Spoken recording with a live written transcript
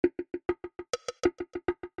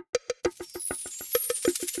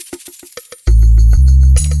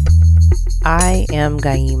I am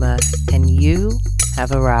Gaima, and you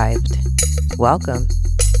have arrived. Welcome.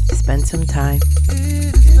 Spend some time.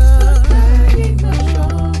 It's the Gaima Show.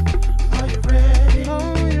 Are you ready?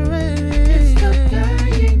 It's the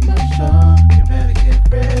Gaima Show. You better get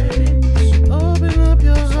ready. So open up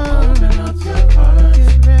your heart. Open up your heart.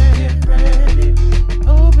 Get ready.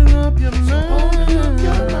 Open up your mind. Open up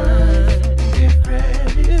your mind. Get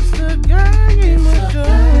ready. It's the Gaima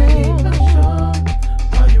Show.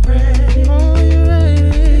 Are you ready?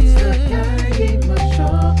 It's the Gaima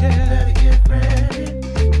Show. You better get ready.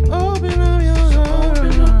 Open up your heart.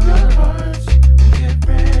 Open up your hearts and get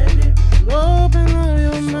ready. Open up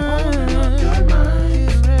your mind. Open up your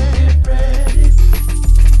mind and get ready.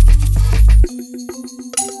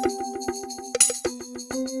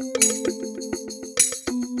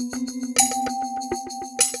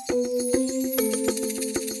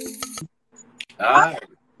 Hi.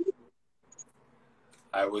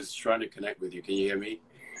 I was trying to connect with you. Can you hear me?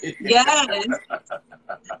 Yes.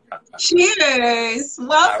 Cheers. How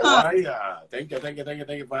Welcome. are you? Thank you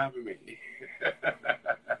for having me.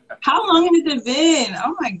 How long has it been?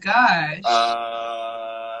 Oh my gosh.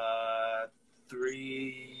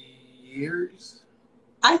 3 years?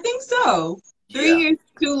 I think so. 3 Yeah. years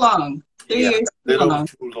too long. 3 Yeah, years a too little long.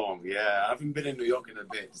 too long. Yeah, I haven't been in New York in a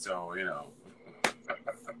bit, so,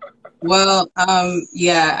 Well,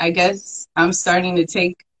 yeah, I guess I'm starting to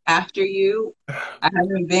take after you. I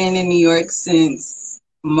haven't been in New York since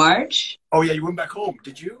March. Oh, yeah, you went back home,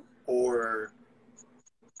 did you? Or,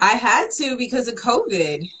 I had to because of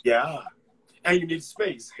COVID. yeah. And you need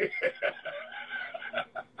space.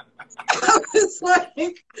 I was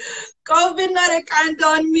like, COVID not a count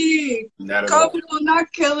on me. Not at all. COVID will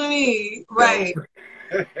not kill me. Right.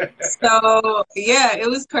 So yeah, it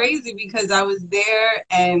was crazy because I was there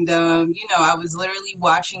and I was literally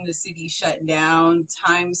watching the city shut down.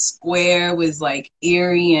 Times Square was like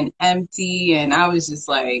eerie and empty, and I was just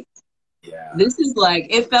like, Yeah. this is like,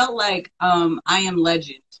 it felt like I Am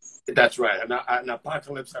Legend. That's right. An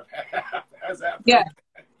apocalypse has happened. Yeah.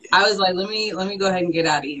 I was like, let me go ahead and get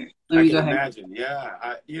out of here. Let I me can go ahead. imagine.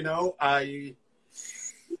 Yeah.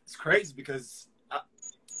 It's crazy because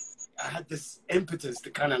I had this impetus to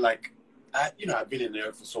kind of like, I've been in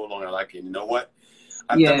there for so long. I like it. You know what?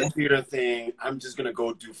 I've done Yeah. the theater thing. I'm just going to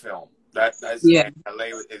go do film. That's Yeah. LA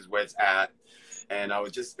is where it's at. And I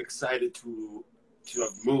was just excited to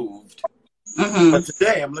have moved. Mhm. But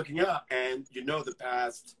today I'm looking up and the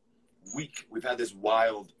past week we've had this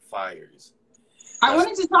wildfires. I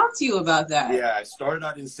wanted to talk to you about that. Yeah, I started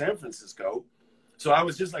out in San Francisco. So I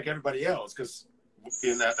was just like everybody else because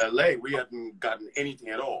in LA, we hadn't gotten anything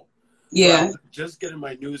at all. So I Yeah. was just getting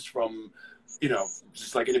my news from,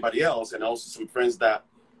 just like anybody else, and also some friends that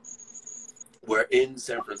were in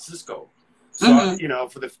San Francisco. So,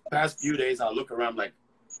 Mhm. for the past few days, I look around like,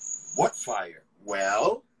 what fire?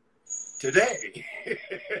 Well, today.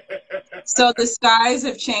 So the skies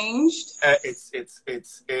have changed.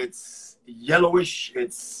 It's yellowish.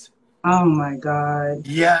 Oh my God.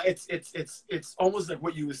 Yeah, it's almost like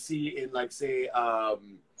what you would see in like say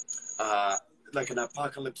like an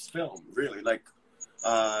apocalypse film, really. Like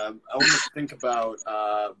I always think about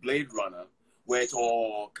Blade Runner, where it's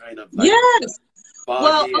all kind of like Yes. Well,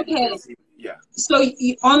 foggy and okay. crazy. Yeah, So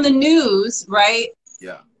on the news, right?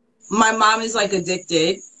 yeah, My mom is like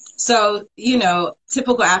addicted. So,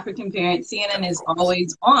 typical African parent, CNN is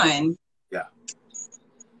always on. yeah.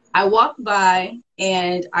 I walk by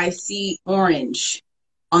and I see orange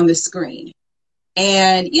on the screen.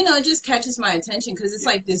 And, it just catches my attention because it's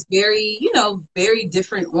like this very, very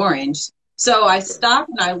different orange. So I stop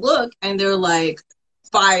and I look and they're like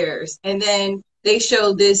fires. And then they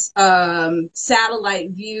show this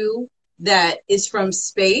satellite view that is from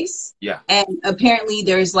space. Yeah. And apparently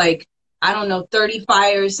there's like, I don't know, 30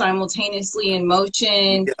 fires simultaneously in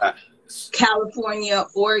motion. Yeah. California,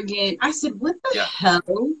 Oregon. I said, what the Yeah.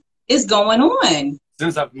 hell is going on?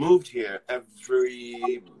 Since I've moved here,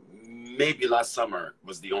 maybe last summer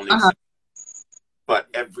was the only, but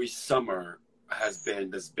every summer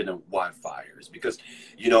there's been a wildfires because,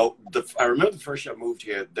 I remember the first year I moved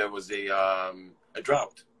here, there was a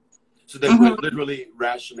drought. So they were literally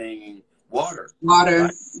rationing water. Water,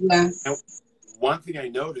 Right? yeah. And one thing I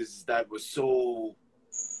noticed that was so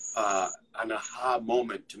an aha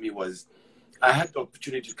moment to me was I had the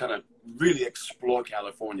opportunity to kind of really explore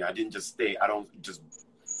California. I don't just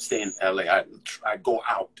stay in LA. I go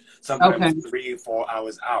out, sometimes 3-4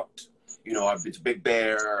 hours out. I've been to Big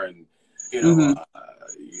Bear and,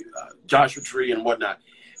 Joshua Tree and whatnot.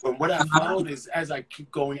 And what I found is as I keep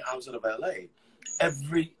going outside of LA,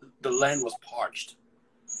 the land was parched.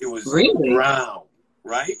 It was Really? brown,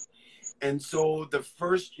 right? And so the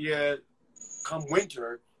first year, come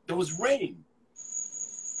winter, there was rain.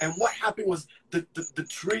 And what happened was the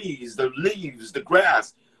trees, the leaves, the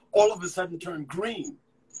grass, all of a sudden turned green.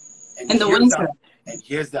 In the winter. And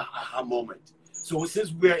here's the aha moment. So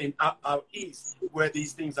since we're in our east, where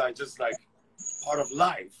these things are just like part of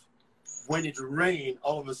life, when it rained,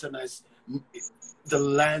 all of a sudden the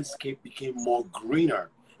landscape became more greener.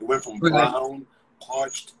 It went from brown,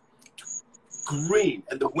 parched, to green.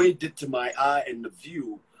 And the way it did to my eye and the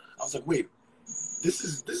view, I was like, wait, this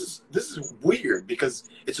is weird, because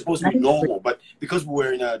it's supposed to be normal. But because we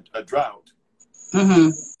were in a drought,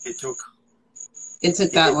 it took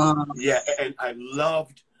that long. Yeah, and I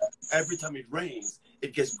loved every time it rains,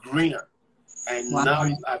 it gets greener. And now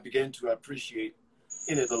I begin to appreciate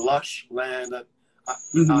the lush land.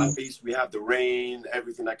 East, we have the rain,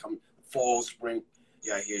 everything that comes, fall, spring.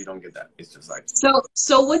 Yeah, here you don't get that. It's just like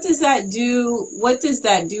so what does that do? What does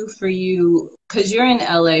that do for you? Because you're in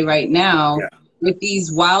LA right now with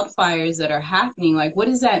these wildfires that are happening. Like, what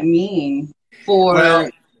does that mean for? Well,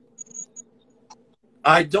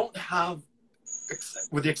 I don't have,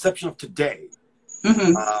 with the exception of today.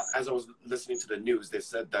 As I was listening to the news, they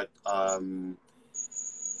said that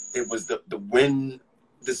it was the wind.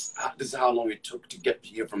 This is how long it took to get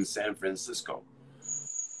here from San Francisco.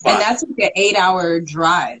 But, and that's like an 8-hour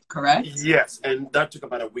drive, correct? Yes, and that took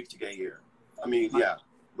about a week to get here. I mean, yeah,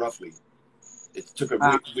 roughly. It took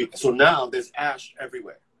a week. So now there's ash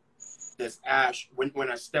everywhere. There's ash.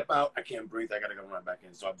 When I step out, I can't breathe. I got to go right back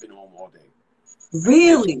in. So I've been home all day.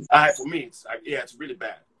 Really? For me, it's really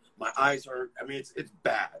bad. My eyes hurt. I mean, it's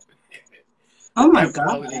bad. Oh my God. The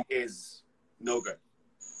quality is no good.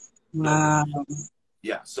 Wow. No good.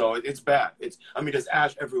 Yeah, so it's bad. There's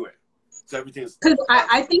ash everywhere. So everything is. Because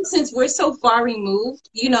I think since we're so far removed,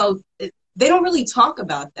 they don't really talk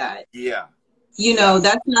about that. Yeah.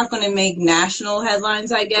 That's not going to make national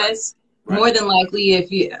headlines, I guess. Right. More than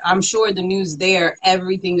likely, I'm sure the news there,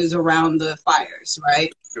 everything is around the fires,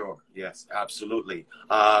 right? Sure. Yes, absolutely.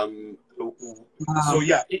 So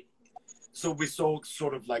yeah, so we saw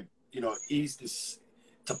sort of like, East is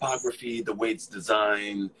topography, the way it's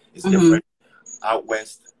designed is different. Out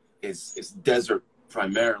west is desert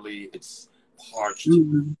primarily. It's parched.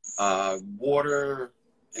 Water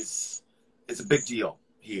is a big deal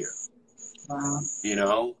here. Wow.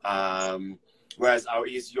 Whereas out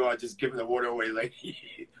east, you are just giving the water away, like.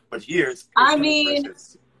 But here, it's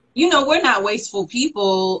precious. We're not wasteful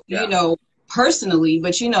people, personally,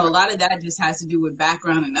 but a lot of that just has to do with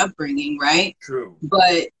background and upbringing, right? True.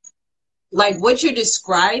 But like what you're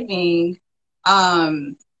describing,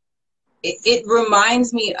 it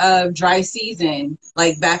reminds me of dry season,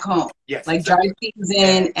 like back home. Yes. Like dry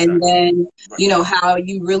season, and then how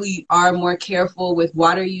you really are more careful with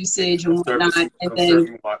water usage and whatnot, and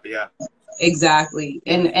then exactly.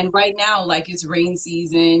 And right now, like it's rain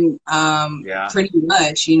season, pretty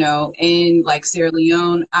much, in like Sierra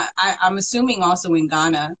Leone. I'm assuming also in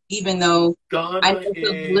Ghana, even though Ghana I know it's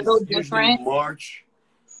a little different. March,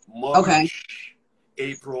 okay,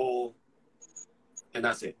 April, and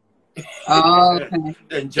that's it. Oh, okay.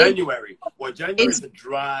 In January. Well, January is a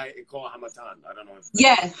dry, it's called Hamatan. I don't know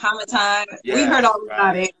if Hamatan. We heard all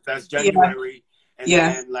about it. That's January. And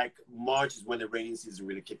then like March is when the rainy season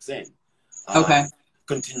really kicks in.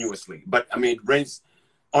 Continuously. But I mean, it rains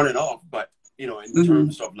on and off, but in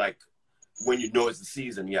terms of like when it's the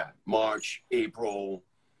season, March, April,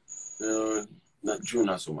 not June,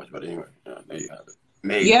 not so much, but anyway, there you have it.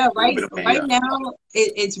 May, right now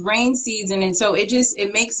it's rain season, and so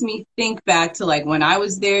it makes me think back to like when I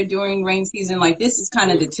was there during rain season. Like this is kind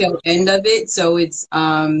of the tail end of it, so it's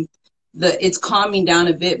it's calming down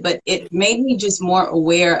a bit, but it made me just more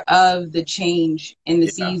aware of the change in the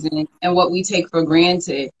season and what we take for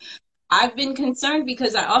granted. I've been concerned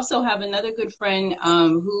because I also have another good friend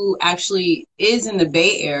who actually is in the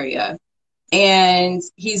Bay Area. And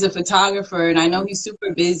he's a photographer, and I know he's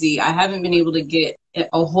super busy. I haven't been able to get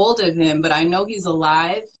a hold of him, but I know he's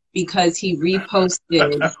alive because he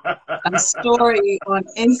reposted a story on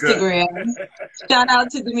Instagram. Shout out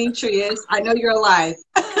to Demetrius. I know you're alive.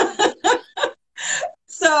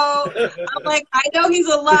 So I'm like, I know he's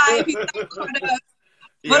alive. He's not caught up.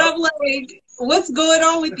 But I'm like, what's going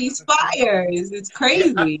on with these fires? It's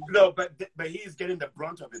crazy. No, but he's getting the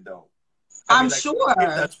brunt of it, though. I'm sure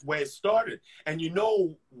that's where it started, and you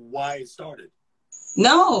know why it started.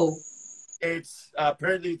 No, it's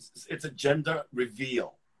apparently it's a gender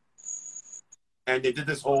reveal, and they did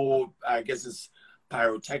this whole, I guess it's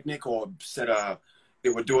pyrotechnic, or they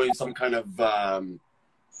were doing some kind of I don't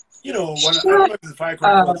know if it's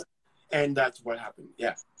firecrackers, and that's what happened.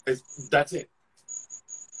 Yeah, that's it.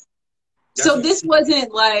 So this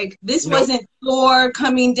wasn't like, this Nope. wasn't Thor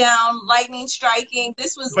coming down, lightning striking.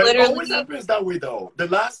 This was But it always literally. happens that way, though. The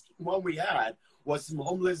last one we had was some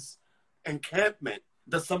homeless encampment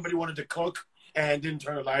that somebody wanted to cook and didn't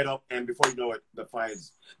turn the light up, and before you know it, the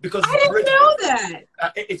fire's because I didn't know that.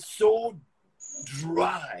 It's so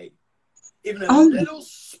dry. Even a Oh. little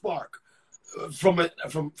spark from a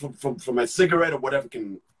cigarette or whatever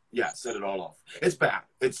can set it all off. It's bad.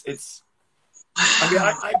 It's. I mean,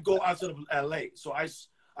 I go outside of LA, so I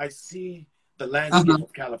see the landscape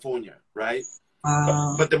of California, right?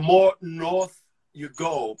 But the more north you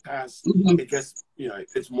go past, it gets,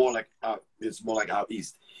 it's more like out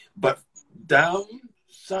east. But down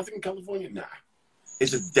Southern California, nah,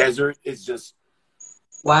 it's a desert. It's just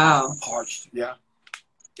Wow. parched. Yeah,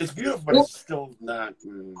 it's beautiful, but it's still not.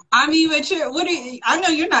 I mean, but I know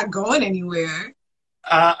you're not going anywhere.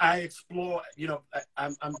 I explore.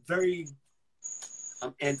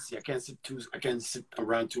 I'm antsy. I can't sit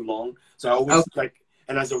around too long. So I always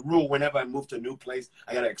and as a rule, whenever I move to a new place,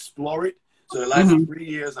 I gotta explore it. So the last 3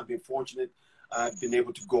 years, I've been fortunate. I've been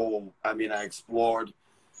able to go. I mean, I explored.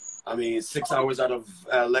 6 hours out of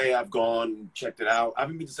LA, I've gone, checked it out. I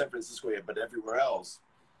haven't been to San Francisco yet, but everywhere else,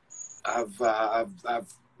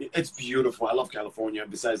 it's beautiful. I love California.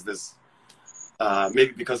 Besides this,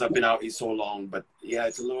 maybe because I've been out here so long, but yeah,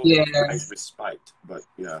 it's a little nice respite. But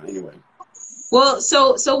yeah, anyway. Well,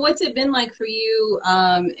 so what's it been like for you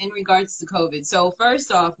in regards to COVID? So first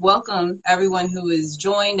off, welcome everyone who has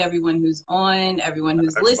joined, everyone who's on, everyone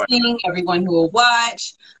who's listening, everyone who will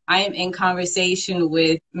watch. I am in conversation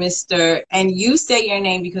with Mr. and you say your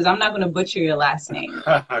name because I'm not going to butcher your last name.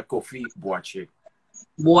 Kofi Boakye.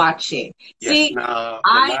 Boakye. Yes, See, go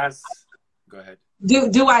ahead.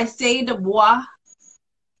 Do I say the bois?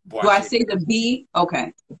 Boakye. Do I say the B?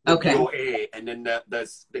 Okay. Okay. B-O-A, and then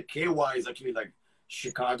the KY is actually like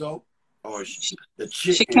Chicago or the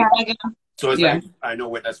Chicago. So it's like, I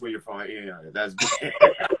know that's where you're from. Yeah, that's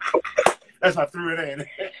that's why I threw it in.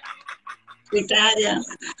 Chicago.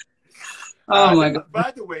 Oh my God.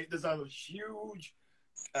 By the way, there's a huge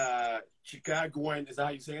Chicagoan, is that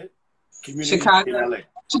how you say it? Community Chicago. in LA.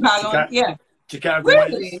 Chicago, yeah.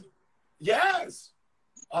 Chicagoans. Really? Yes.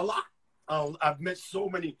 A lot. I've met so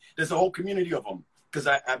many. There's a whole community of them because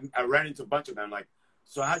I ran into a bunch of them. Like,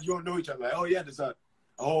 so how do you all know each other? Like, oh yeah, there's a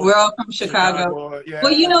whole. We're all from Chicago. Yeah,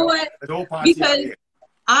 well, you know what? Because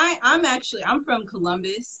I'm from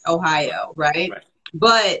Columbus, Ohio, right?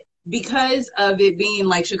 But because of it being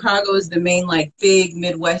like Chicago is the main like big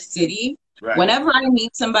Midwest city. Right. Whenever I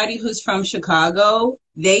meet somebody who's from Chicago,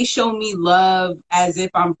 they show me love as if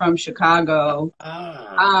I'm from Chicago.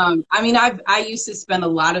 I used to spend a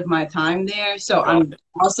lot of my time there, so I'm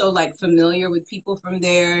also like familiar with people from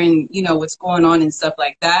there and what's going on and stuff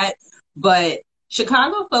like that. But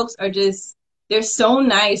Chicago folks are they're so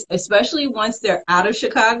nice, especially once they're out of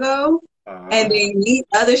Chicago and they meet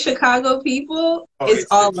other Chicago people. It's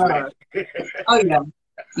all love. Oh yeah.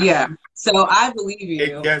 Yeah, so I believe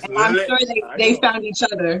you. And I'm sure they found each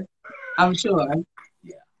other. I'm sure.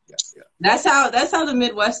 Yeah. That's how the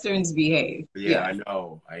Midwesterns behave. Yeah, I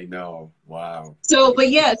know. Wow. So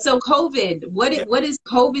COVID. What has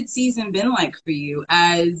COVID season been like for you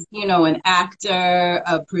as an actor,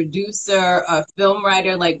 a producer, a film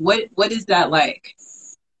writer? Like, what is that like?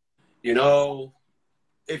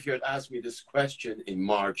 If you had asked me this question in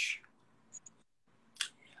March,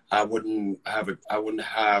 I wouldn't have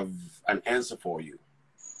an answer for you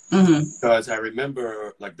because I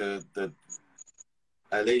remember like the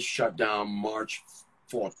LA shut down March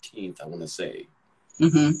 14th, I want to say,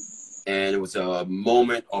 and it was a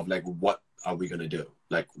moment of like, what are we gonna do?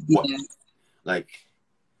 Like what, and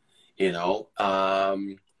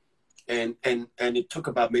it took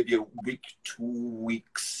about maybe a week, 2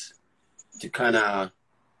 weeks to kind of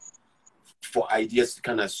for ideas to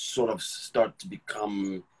kind of sort of start to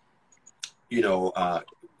become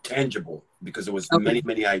tangible because there was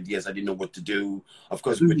many ideas. I didn't know what to do. Of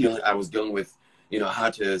course, I was dealing with, how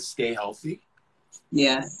to stay healthy.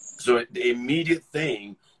 Yeah. So the immediate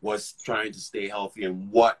thing was trying to stay healthy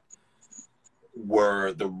and what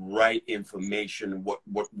were the right information, what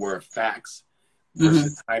were facts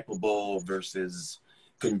versus hyperbole versus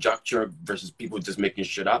conjecture versus people just making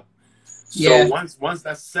shit up. So once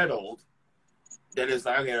that's settled, then it's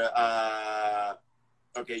like,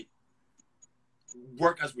 okay,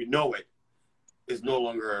 work as we know it is no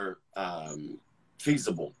longer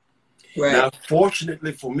feasible. Right. Now,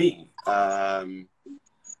 fortunately for me, I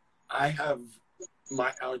have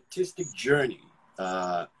my artistic journey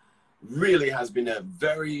really has been a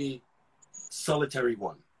very solitary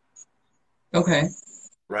one. Okay.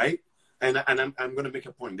 Right? I'm going to make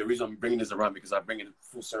a point. The reason I'm bringing this around because I bring it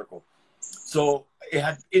full circle. So it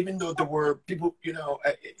had, even though there were people, you know,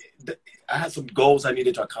 I had some goals I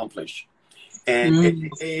needed to accomplish,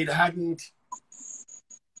 and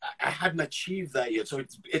I hadn't achieved that yet. So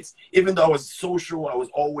it's even though I was social, I was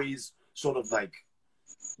always sort of like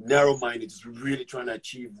narrow-minded, just really trying to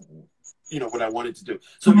achieve, you know, what I wanted to do.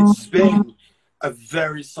 So it's been a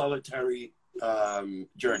very solitary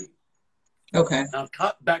journey. Okay. Now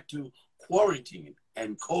cut back to quarantine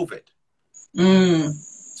and COVID.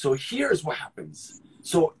 So here's what happens.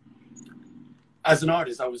 So as an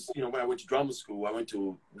artist, I was, you know, when I went to drama school, I went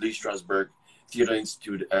to Lee Strasberg Theater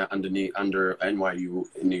Institute under NYU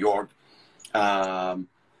in New York. And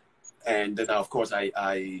then, of course,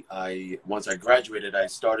 I once I graduated, I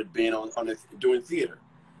started being doing theater.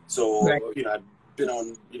 So, right. You know, I've been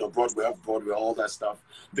on, you know, Broadway, all that stuff,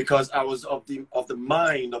 because I was of the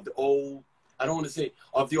mind of the old, I don't want to say,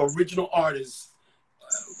 of the original artists,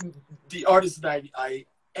 the artists that I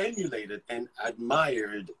emulated and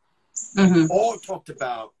admired, all talked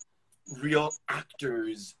about real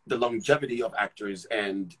actors, the longevity of actors,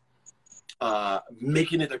 and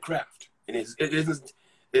making it a craft. And it isn't.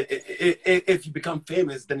 If you become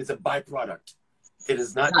famous, then it's a byproduct. It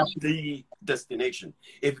is not the destination.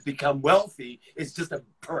 If you become wealthy, it's just a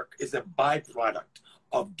perk. It's a byproduct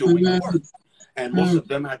of doing work. And most of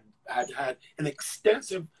them had an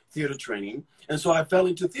extensive theater training, and so I fell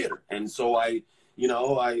into theater. And so I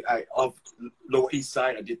of Lower East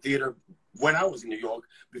Side, I did theater when I was in New York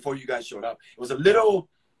before you guys showed up. It was a little.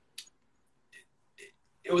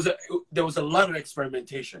 There was a lot of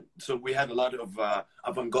experimentation. So we had a lot of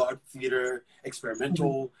avant-garde theater,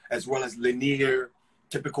 experimental, as well as linear,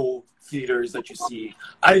 typical theaters that you see.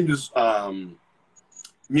 I didn't do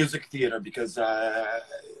music theater because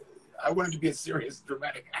I wanted to be a serious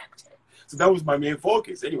dramatic actor. So that was my main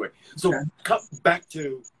focus. Anyway, so cut back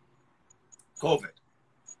to COVID.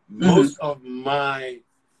 Most of my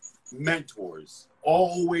mentors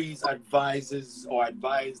always advised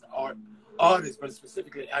artists, but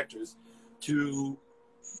specifically actors, to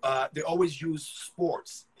they always use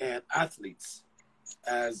sports and athletes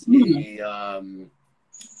as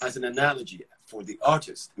as an analogy for the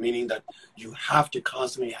artist, meaning that you have to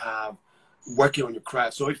constantly have working on your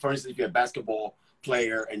craft. So, for instance, if you're a basketball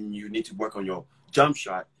player and you need to work on your jump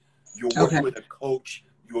shot, you're working with a coach,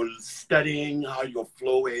 you're studying how your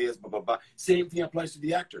flow is, blah, blah, blah. Same thing applies to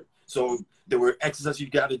the actor. So there were exercises you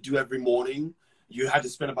got to do every morning. You had to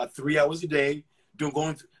spend about 3 hours a day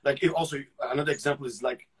also another example is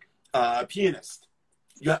like a pianist,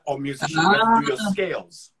 or musician, you have to do your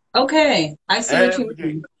scales. Okay, I see what you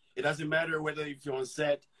mean. It doesn't matter whether if you're on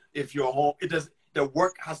set, if you're home. The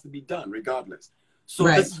work has to be done regardless. So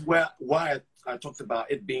this is why I talked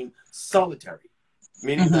about it being solitary,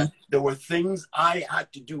 meaning that there were things I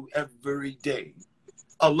had to do every day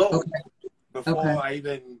alone before I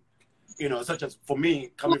even, you know, such as for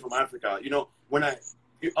me coming from Africa, you know,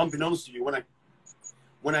 unbeknownst to you,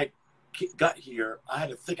 when I got here, I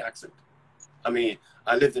had a thick accent. I mean,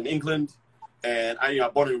 I lived in England, and I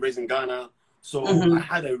born and raised in Ghana, so I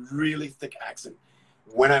had a really thick accent.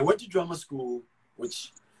 When I went to drama school,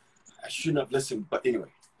 which I shouldn't have listened, but anyway,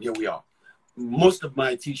 here we are. Most of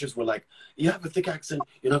my teachers were like, you have a thick accent,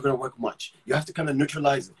 you're not going to work much. You have to kind of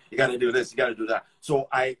neutralize it. You got to do this, you got to do that. So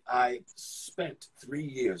I spent 3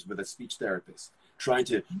 years with a speech therapist trying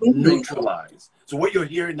to neutralize. So what you're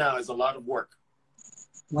hearing now is a lot of work.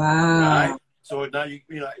 Wow. Right? So now, you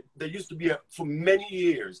know, there used to be for many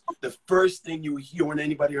years, the first thing you would hear when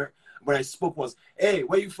I spoke was, hey,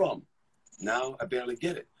 where you from? Now I barely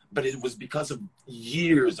get it. But it was because of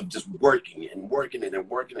years of just working it.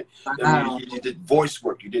 Wow. You did voice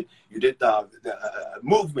work. You did the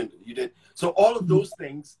movement. So all of those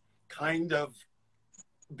things kind of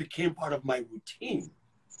became part of my routine.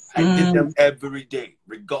 I did them every day,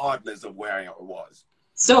 regardless of where I was.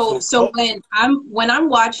 So when I'm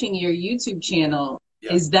watching your YouTube channel,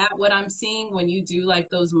 is that what I'm seeing when you do like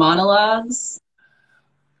those monologues?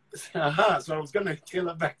 So I was gonna tail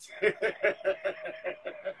it back to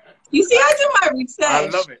You see, I do my research. I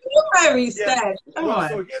love it. I do my research. Come on.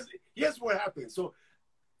 So here's what happened. So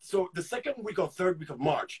the second week or third week of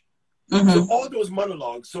March, so all those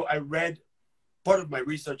monologues. So I read, part of my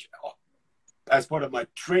research, as part of my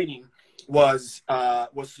training, was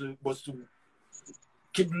to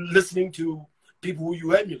keep listening to people who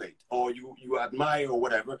you emulate or you admire or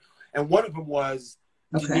whatever. And one of them was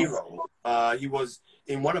De Niro. He was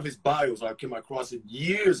in one of his bios. I came across it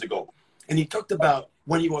years ago. And he talked about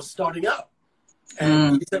when he was starting out.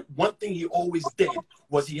 And he said one thing he always did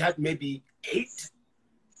was he had maybe 8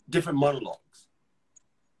 different monologues.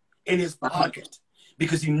 in his pocket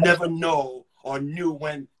because he never know or knew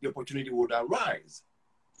when the opportunity would arise.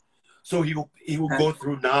 So he will go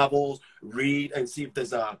through novels, read, and see if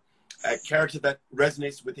there's a character that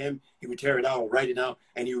resonates with him. He would tear it out or write it out,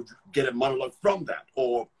 and he would get a monologue from that,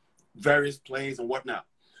 or various plays and whatnot.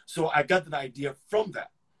 So I got that idea from that.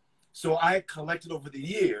 So I collected over the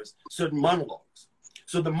years certain monologues.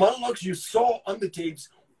 So the monologues you saw on the tapes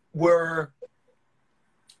were,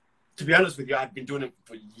 to be honest with you, I've been doing it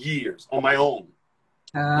for years on my own.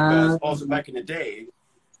 Because also back in the day,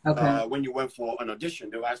 when you went for an audition,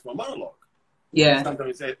 they would ask for a monologue. Yeah.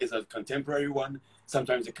 Sometimes it's a contemporary one,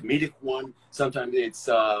 sometimes a comedic one, sometimes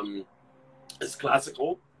it's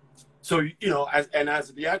classical. So, you know, as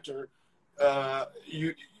the actor,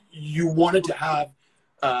 you wanted to have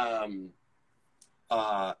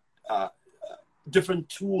different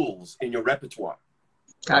tools in your repertoire.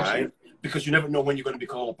 Gotcha. Right? Because you never know when you're going to be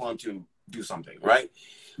called upon to do something, right?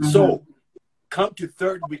 Mm-hmm. So come to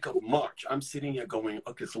third week of March, I'm sitting here going,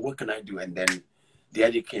 okay, so what can I do? And then the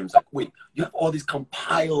idea came, like, wait, you have all these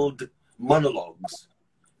compiled monologues.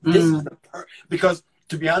 This is because,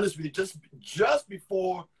 to be honest with you, just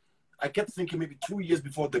before, I kept thinking maybe 2 years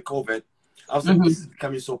before the COVID, I was like, this is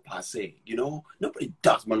becoming so passé, you know? Nobody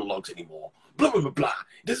does monologues anymore. Blah, blah, blah, blah.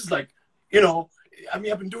 This is like, you know, I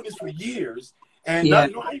mean, I've been doing this for years, and now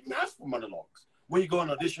you don't even ask for monologues. When you go on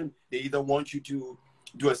audition, they either want you to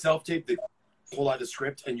do a self-tape, they pull out a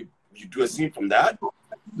script, and you do a scene from that.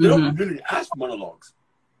 They don't really ask for monologues.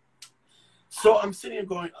 So I'm sitting here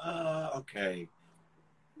going, okay,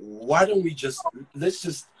 why don't we let's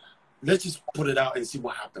just put it out and see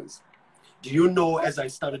what happens. Do you know, as I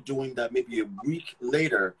started doing that, maybe a week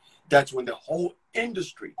later, that's when the whole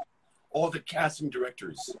industry, all the casting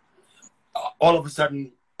directors, all of a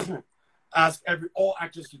sudden ask all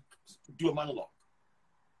actors to do a monologue.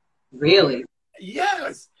 Really?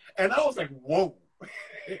 Yes. And I was like, whoa.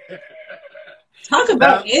 Talk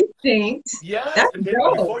about instinct. Yeah. That's and then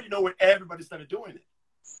dope. before you know it, everybody started doing it.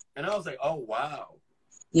 And I was like, oh, wow.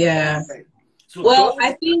 Yeah. Okay. So Well,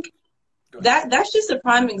 I think that's just a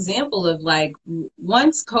prime example of, like,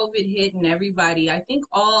 once COVID hit and everybody, I think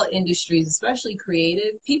all industries, especially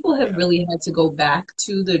creative, people have really had to go back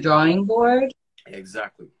to the drawing board.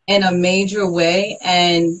 Exactly. In a major way.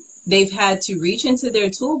 And they've had to reach into their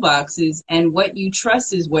toolboxes, and what you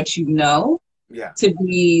trust is what you know to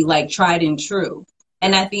be, like, tried and true.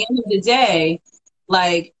 And at the end of the day,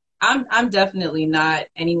 like, I'm definitely not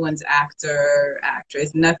anyone's actor,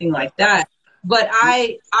 actress, nothing like that. But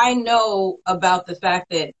I know about the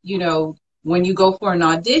fact that, you know, when you go for an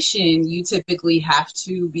audition, you typically have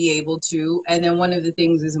to be able to, and then one of the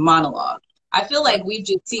things is a monologue. I feel like we've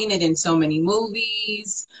just seen it in so many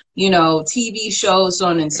movies, you know, TV shows, so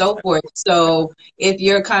on and so forth. So if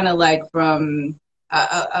you're kind of like from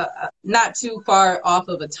not too far off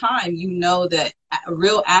of a time, you know that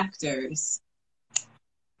real actors,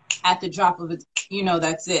 at the drop of it, you know,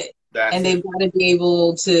 that's it. And they've got to be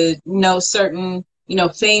able to know certain, you know,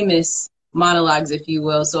 famous monologues, if you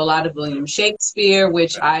will. So a lot of William Shakespeare,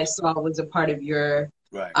 which I saw was a part of your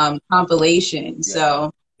compilation.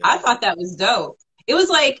 So I thought that was dope. It was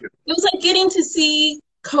like getting to see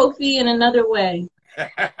Kofi in another way.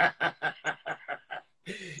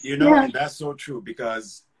 You know, and that's so true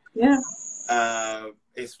because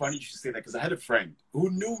it's funny you should say that, because I had a friend who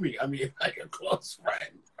knew me. I mean, like a close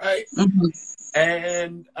friend, right?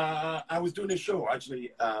 And I was doing a show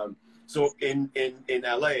actually. So in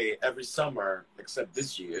LA every summer, except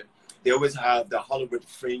this year, they always have the Hollywood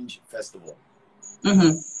Fringe Festival.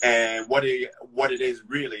 And what it is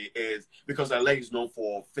really is, because LA is known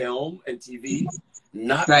for film and TV,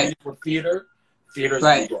 not really for theater. Theater is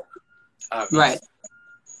New York.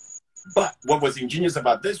 But what was ingenious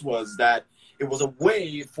about this was that it was a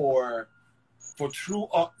way for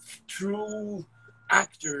true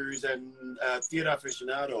actors and theater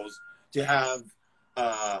aficionados to have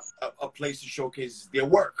a place to showcase their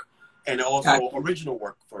work, and also original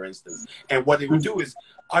work, for instance. And what they would do is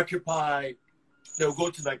occupy. They'll go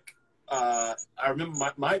to, like, I remember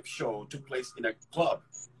my show took place in a club.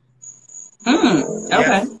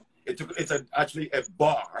 Yes, it's actually a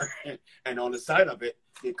bar, and on the side of it,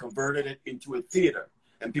 they converted it into a theater,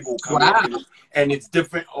 and people will come in, and it's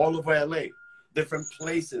different all over LA. Different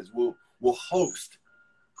places will host.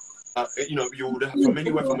 You know, you would have from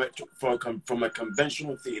anywhere from a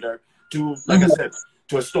conventional theater to, like I said,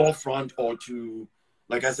 to a storefront, or to,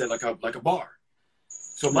 like I said, like a bar.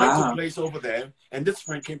 So mine took place over there, and this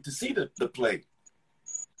friend came to see the play.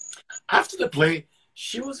 After the play,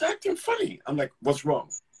 she was acting funny. I'm like, what's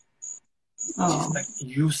wrong? She's like,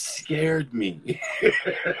 you scared me.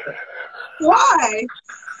 Why?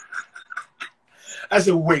 I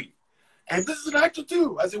said, wait. And this is an actor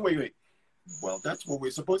too. I said, wait. Well, that's what we're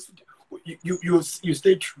supposed to do. You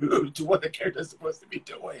stay true to what the character is supposed to be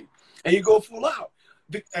doing, and you go full out.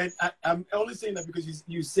 And I'm only saying that because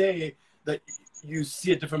you say that you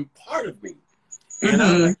see a different part of me, and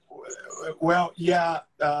I'm like, well, yeah,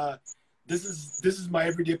 this is my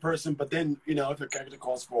everyday person. But then, you know, if a character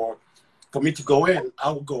calls for me to go in, I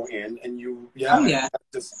will go in, and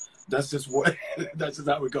that's just what that's just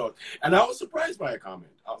how it goes. And I was surprised by a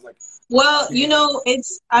comment. I was like, well, you know,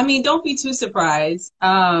 don't be too surprised.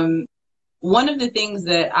 One of the things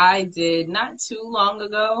that I did not too long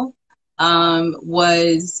ago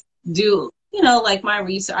was do, you know, like my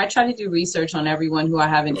research. I try to do research on everyone who I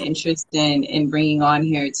have an interest in bringing on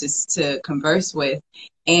here to converse with.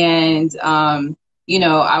 And, you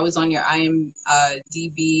know, I was on your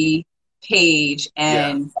IMDb page,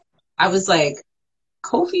 and I was like,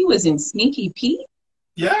 Kofi was in Sneaky Pete?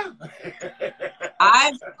 Yeah.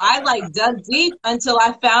 I like dug deep until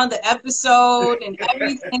I found the episode and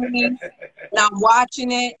everything, and I'm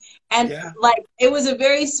watching it, and like it was a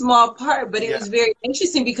very small part, but it was very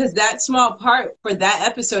interesting because that small part for that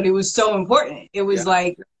episode, it was so important. It was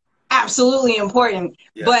like absolutely important,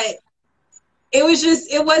 but it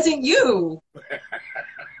wasn't you.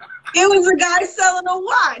 It was a guy selling a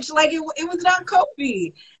watch. Like it was not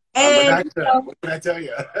Kofi. And what can I tell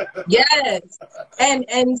you? Yes.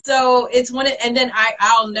 And so it's and then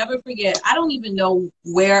I'll never forget. I don't even know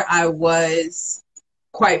where I was,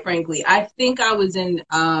 quite frankly. I think I was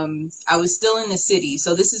I was still in the city.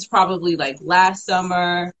 So this is probably like last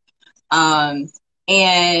summer. And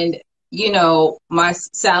you know, my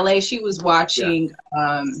Saleh, she was watching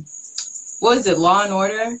what was it, Law and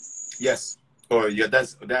Order? Yes. Oh yeah,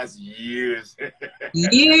 that's years.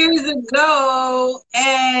 Years ago,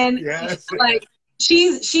 and like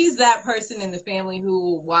she's that person in the family who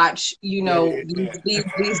will watch, you know,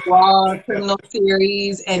 these law criminal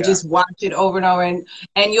series and just watch it over and over,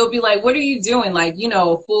 and you'll be like, what are you doing? Like, you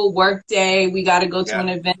know, full work day, we got to go to an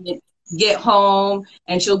event, get home,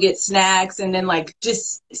 and she'll get snacks and then like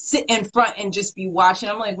just sit in front and just be watching.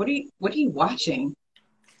 I'm like, what are you watching?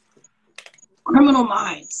 Criminal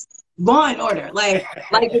Minds. Law and Order, like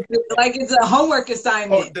it's a homework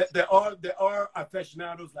assignment. Oh, there are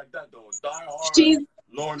aficionados like that though. Die Hard,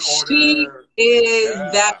 Law and Order. She is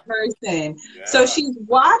that person. Yeah. So she's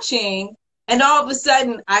watching, and all of a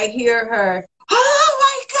sudden I hear her, "Oh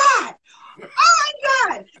my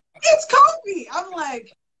God, it's Kofi!" I'm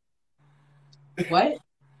like, "What?"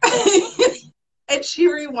 And she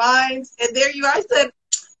rewinds, and there you are. I said,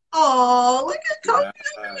 oh, look at Kofi.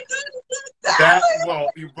 Well,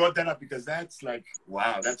 you brought that up because that's like,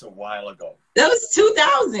 wow, that's a while ago. That was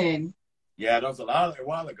 2000. Yeah, that was a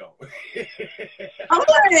while ago. I'm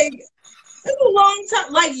like, it's a long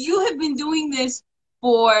time. Like, you have been doing this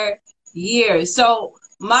for years. So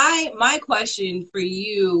my question for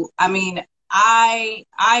you, I mean, I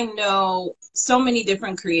know so many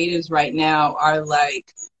different creatives right now are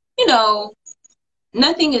like, you know,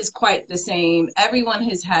 nothing is quite the same. Everyone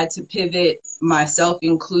has had to pivot, myself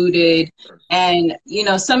included. And, you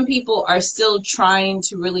know, some people are still trying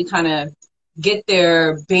to really kind of get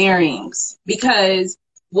their bearings, because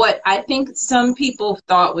what I think some people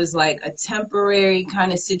thought was like a temporary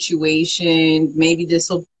kind of situation, maybe this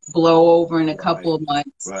will blow over in a couple of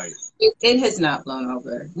months. Right. It has not blown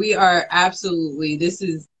over. We are absolutely, this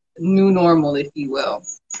is new normal, if you will.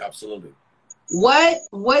 Absolutely.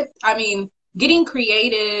 I mean, getting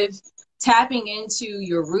creative, tapping into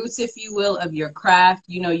your roots, if you will, of your craft.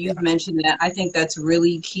 You know, you've mentioned that. I think that's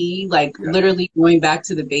really key, like literally going back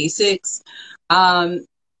to the basics.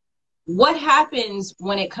 What happens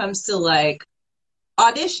when it comes to like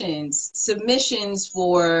auditions, submissions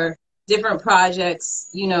for different projects,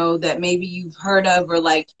 you know, that maybe you've heard of, or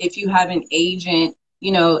like if you have an agent,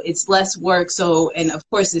 you know, it's less work. So, and of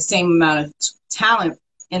course the same amount of talent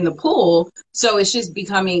in the pool, so it's just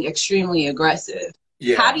becoming extremely aggressive.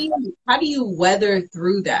 Yeah. How do you weather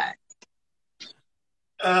through that?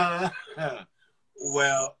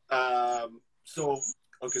 So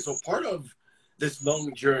part of this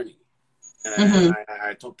long journey, and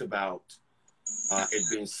I talked about it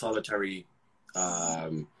being solitary.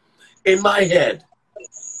 In my head,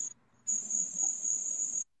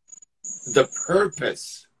 the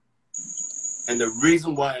purpose and the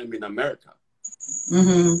reason why I'm in America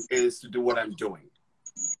is to do what I'm doing.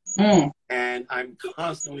 And I'm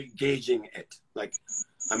constantly gauging it. Like,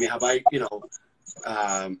 I mean, have I, you know,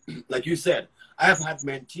 like you said, I have had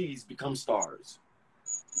mentees become stars.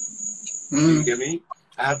 You get me?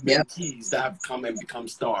 I have mentees that have come and become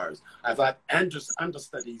stars. I've had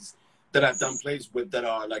understudies that I've done plays with that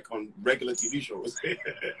are like on regular TV shows.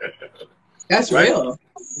 That's Right? real.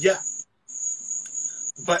 Yeah.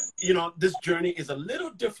 But, you know, this journey is a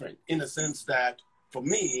little different in the sense that for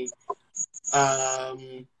me,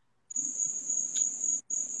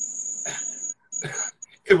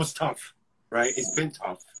 it was tough, right? It's been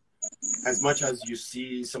tough. As much as you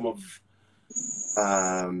see some of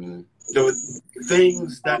there were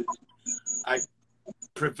things that I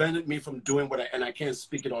prevented me from doing and I can't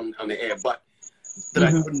speak it on the air, but that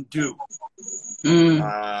I couldn't do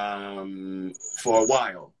for a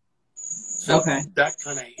while. So Okay. that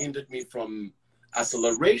kind of hindered me from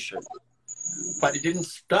acceleration, but it didn't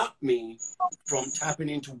stop me from tapping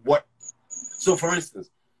into what. So, for instance,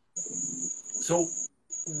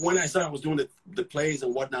 when I started, I was doing the plays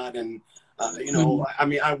and whatnot, and you know, I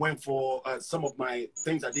mean, I went for some of my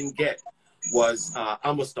things I didn't get was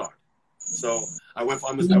Amistad. So I went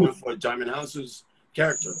for Diamond House's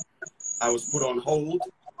character. I was put on hold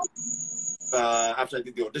after I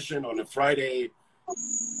did the audition on a Friday.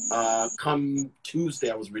 Come Tuesday,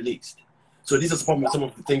 I was released. So these are some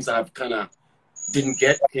of the things I've kind of didn't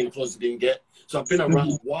get, came close to didn't get. So I've been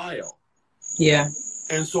around a while. Yeah.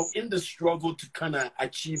 And so in the struggle to kind of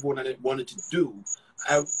achieve what I wanted to do,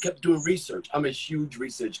 I kept doing research. I'm a huge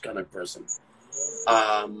research kind of person.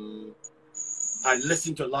 I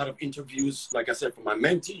listened to a lot of interviews, like I said, from my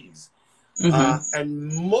mentees.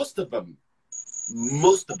 And most of them,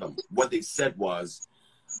 what they said was,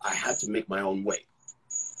 I had to make my own way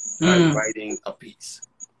by writing a piece.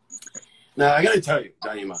 Now, I got to tell you,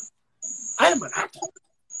 Naima, I am an actor.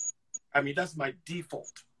 I mean, that's my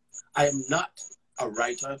default. I am not a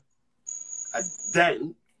writer.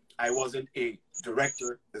 Then I wasn't a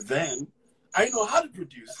director. Then I know how to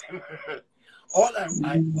produce. all I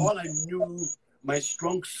knew, my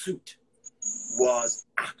strong suit was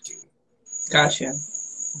acting. Gotcha.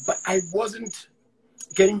 But I wasn't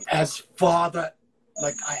getting as far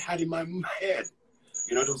like I had in my head.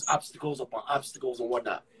 You know, those obstacles upon obstacles and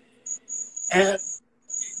whatnot. And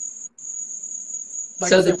like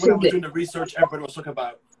So I said, the when I was pivot- doing the research, everybody was talking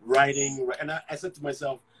about writing. And I said to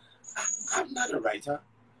myself, I'm not a writer.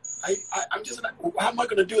 I'm just not, how am I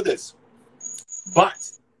going to do this? But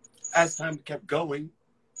as time kept going,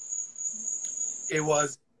 it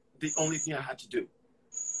was the only thing I had to do.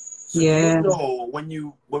 So Yeah. you know, when we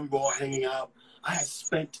were all hanging out, I had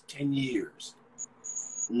spent 10 years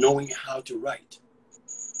knowing how to write.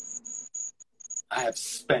 I have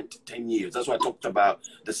spent 10 years. That's why I talked about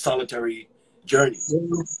the solitary journey.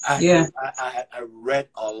 Yeah. I read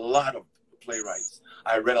a lot of playwrights.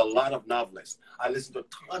 I read a lot of novelists. I listened to a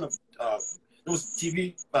ton of those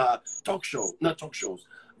TV not talk shows.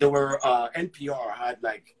 There were NPR had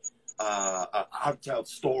like a Hotel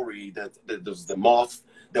Story that there was The Moth.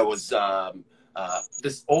 There was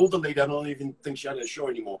this older lady. I don't even think she had a show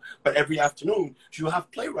anymore. But every afternoon she would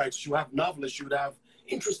have playwrights. She would have novelists. She would have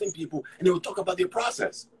interesting people, and they would talk about their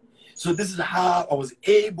process. So this is how I was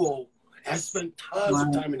able. I spent tons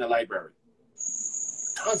of time in the library.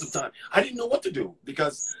 Tons of time. I didn't know what to do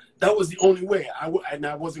because that was the only way. And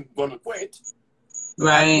I wasn't going to quit.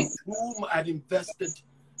 Right. I'd invested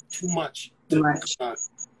too much. Too much.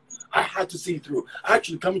 I had to see through.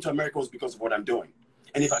 Actually, coming to America was because of what I'm doing.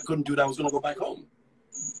 And if I couldn't do that, I was going to go back home.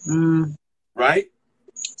 Right?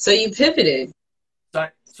 So you pivoted.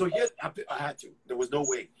 So yes, I had to. There was no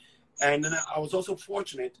way. And then I was also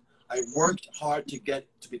fortunate. I worked hard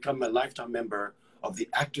to become a lifetime member of the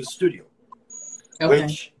Actors Studio,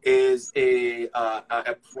 which is a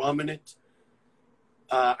prominent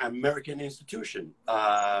American institution.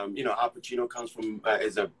 You know, Al Pacino comes from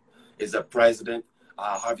is a president.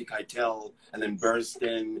 Harvey Keitel, Ellen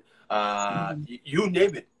Burstyn, you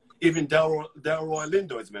name it. Even Delroy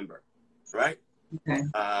Lindo is a member, right? Okay.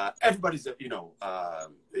 Everybody's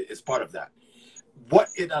is part of that. What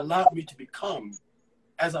it allowed me to become,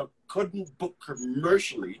 as I couldn't book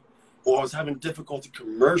commercially, or I was having difficulty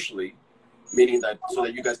commercially, meaning that so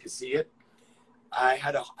that you guys could see it, I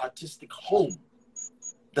had an artistic home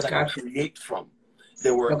that I could create from.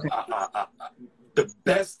 There were the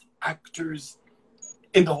best actors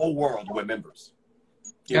in the whole world were members.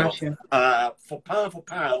 You know, for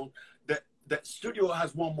pound, the studio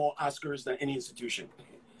has won more Oscars than any institution.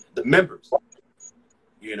 The members,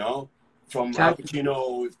 you know, from Al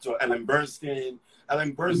Pacino to Ellen Burstyn.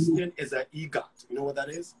 Ellen Burstyn is an EGOT. You know what that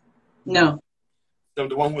is? No. So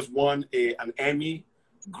the one who was won an Emmy,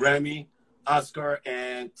 Grammy, Oscar,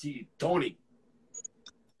 and Tony.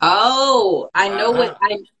 Oh, I know what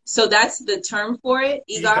so that's the term for it?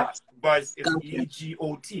 EGOT? But it's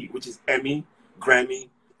EGOT, which is Emmy, Grammy,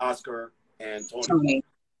 Oscar, and Tony.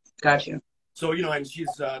 Gotcha. So, you know, and she's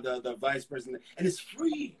the vice president, and it's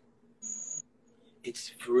free. It's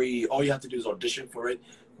free. All you have to do is audition for it.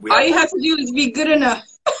 All you have to do is be good enough.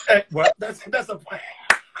 Well, that's the point.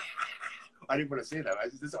 I didn't want to say that. I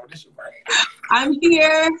just audition for it. I'm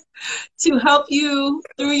here to help you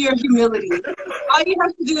through your humility. All you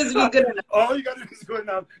have to do is be good enough. All you got to do is good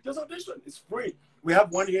enough. Just audition. It's free. We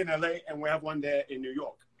have one here in LA, and we have one there in New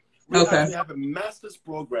York. We actually have a master's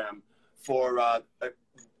program for,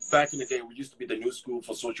 back in the day, we used to be the New School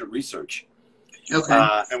for Social Research.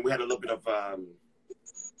 Okay. And we had a little bit of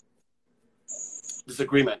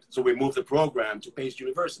disagreement. So we moved the program to Pace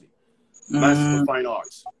University, Master of Fine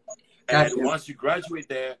Arts. And once you graduate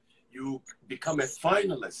there, you become a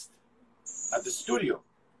finalist at the studio.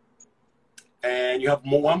 And you have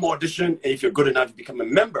one more audition. And if you're good enough, you become a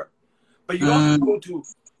member. But you don't have to go to,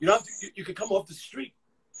 you can come off the street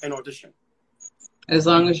and audition. As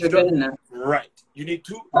long as you're good enough. Right. You need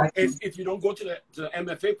two. If you don't go to the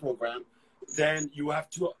MFA program, then you have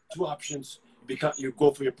two options. You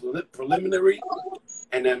go for your preliminary,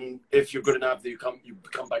 and then if you're good enough, you come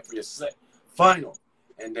back for your final,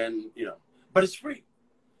 and then But it's free.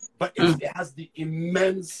 But it has the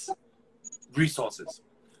immense resources.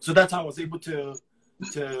 So that's how I was able to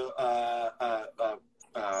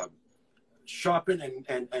sharpen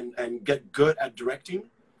and get good at directing,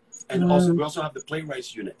 and also we also have the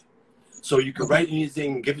playwrights unit. So you can write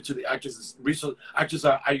anything, give it to the actors. Actors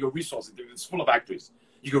are your resources. It's full of actors.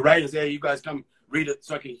 You can write and say, hey, you guys come read it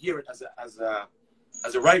so I can hear it as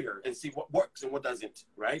a writer and see what works and what doesn't,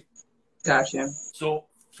 right? Gotcha. So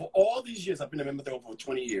for all these years, I've been a member there over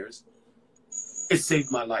 20 years. It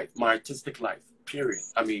saved my life, my artistic life, period.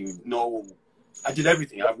 I mean, I did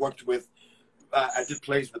everything. I've worked with, I did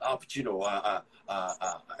plays with Al Pacino,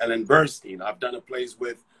 Ellen Bernstein. I've done plays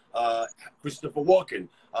with Christopher Walken.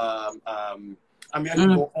 I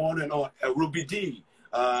can go on and on. Ruby Dee.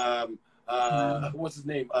 What's his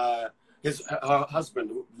name? Her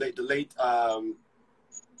husband, the late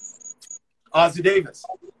Ozzie Davis.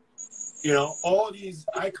 All these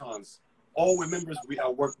icons, all were members.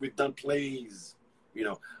 We've done plays.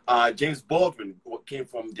 James Baldwin came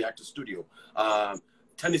from the Actors Studio.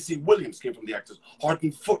 Tennessee Williams came from the Actors.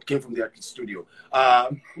 Horton Foote came from the Actors Studio.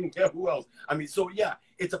 Who else?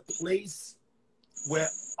 It's a place where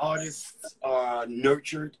artists are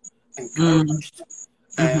nurtured, encouraged,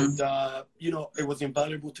 and it was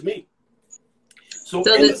invaluable to me. So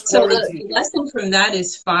the lesson from that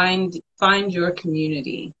is find your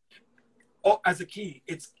community. Oh, as a key,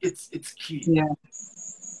 it's key. Yeah.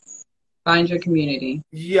 Find your community.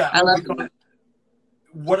 Yeah, I love that.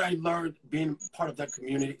 What I learned being part of that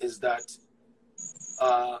community is that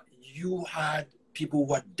you had people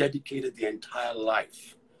who had dedicated their entire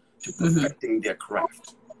life to perfecting their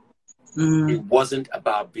craft. It wasn't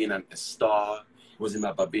about being a star. It wasn't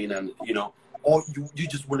about being or you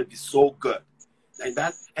just want to be so good.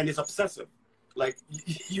 And it's obsessive. Like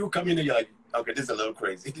you come in and you're like, okay, this is a little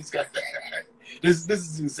crazy. This guy, this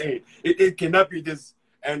is insane. It cannot be this.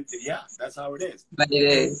 And yeah, that's how it is. But it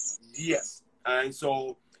is. Yes. And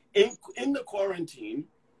so in the quarantine,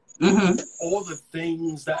 all the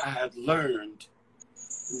things that I had learned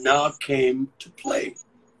now came to play.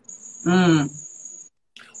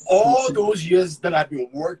 All those years that I've been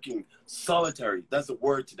working solitary, that's the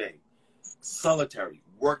word today, solitary,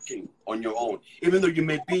 working on your own. Even though you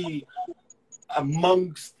may be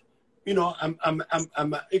amongst,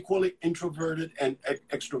 I'm equally introverted and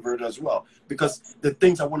extroverted as well, because the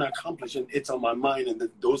things I want to accomplish and it's on my mind, and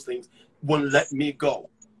those things won't let me go.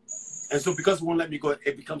 And so because it won't let me go,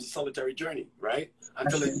 it becomes a solitary journey, right?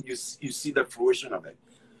 Until you see the fruition of it.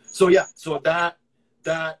 So yeah, so that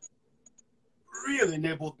really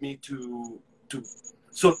enabled me to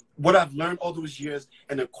so what I've learned all those years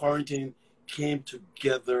and the quarantine came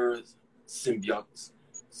together symbiotically.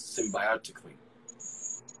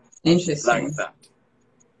 Interesting. Like that.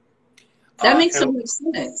 That makes so much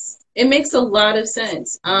sense. It makes a lot of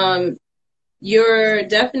sense. You're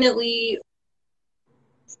definitely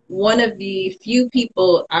one of the few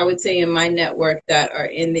people, I would say, in my network that are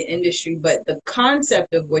in the industry, but the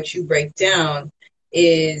concept of what you break down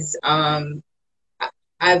is,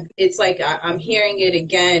 it's like I'm hearing it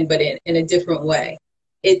again, but in a different way.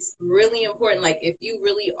 It's really important. Like if you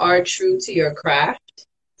really are true to your craft,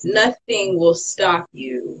 nothing will stop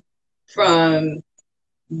you from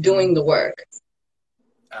doing the work.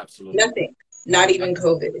 Absolutely. Nothing. Not even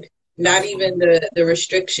COVID. Not even the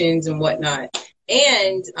restrictions and whatnot.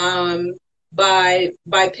 And by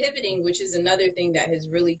pivoting, which is another thing that has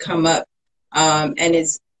really come up, and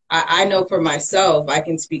I know for myself, I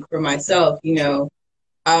can speak for myself, even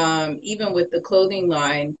with the clothing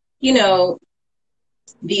line, you know,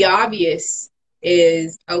 the obvious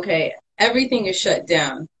is, okay, everything is shut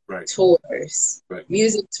down. Right. Tours, Right.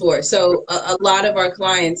 music tours. So a lot of our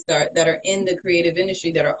clients that are in the creative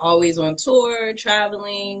industry that are always on tour,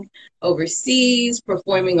 traveling overseas,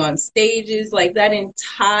 performing on stages, like that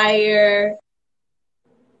entire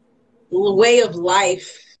way of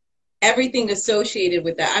life, everything associated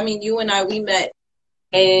with that. I mean, you and I, we met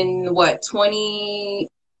in what,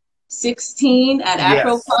 2016 at Yes.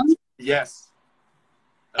 Afropunk? Yes.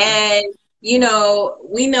 And, you know,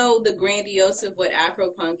 we know the grandiose of what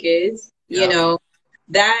Afropunk is, you Yeah. know,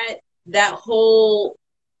 that whole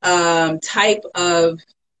type of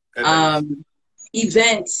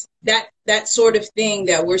event, that sort of thing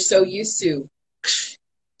that we're so used to.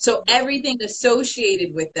 So everything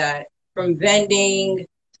associated with that, from vending,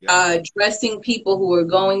 dressing people who are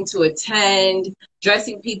going to attend,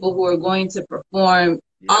 dressing people who are going to perform,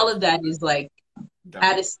 all of that is like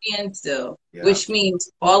at a standstill, which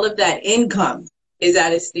means all of that income is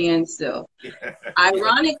at a standstill.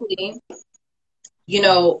 Ironically, you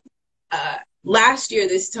know, last year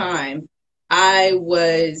this time, I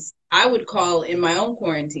would call in my own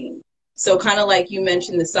quarantine. So kind of like you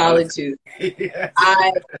mentioned, the solitude. Yes.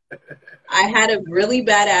 I had a really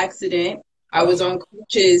bad accident. I was on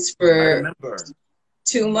crutches I for remember.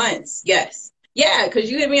 2 months. Yes. Yeah, because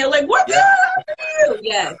you hit me, I'm like, what the hell are you?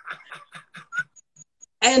 Yes.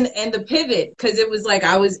 And the pivot, because it was like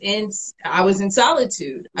I was in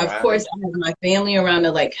solitude. Of Right. course, I had my family around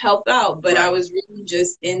to like help out, but I Right. was really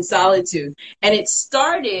just in solitude. And it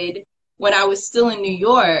started when I was still in New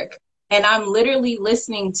York, and I'm literally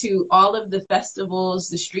listening to all of the festivals,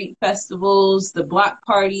 the street festivals, the block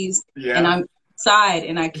parties, Yeah. and I'm outside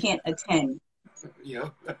and I can't attend. Yeah.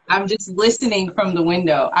 I'm just listening from the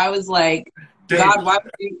window. I was like, God, why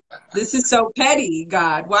would you? This is so petty,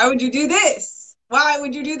 God. Why would you do this? Why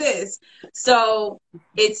would you do this? So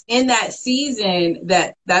it's in that season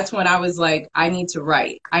that's when I was like, I need to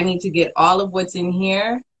write. I need to get all of what's in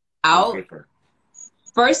here out.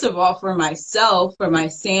 First of all, for myself, for my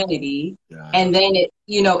sanity. Yeah. And then it,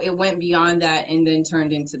 you know, it went beyond that and then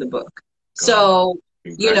turned into the book. So,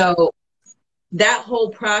 you know, that whole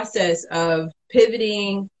process of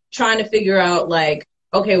pivoting, trying to figure out like,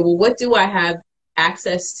 okay, well, what do I have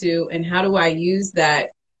access to and how do I use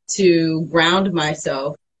that to ground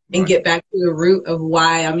myself and get back to the root of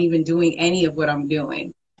why I'm even doing any of what I'm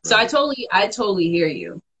doing. So I totally hear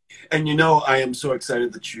you. And you know, I am so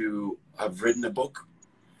excited that you have written a book.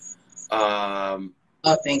 Oh,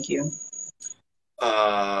 thank you.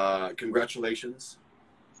 Congratulations.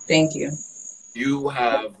 Thank you. You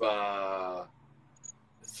have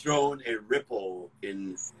thrown a ripple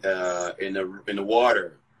in the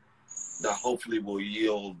water that hopefully will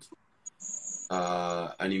yield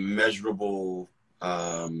an immeasurable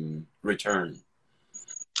return.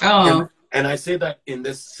 Oh. And I say that in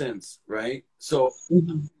this sense, right? So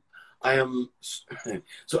I am,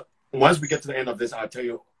 so once we get to the end of this, I'll tell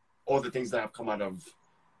you all the things that have come out of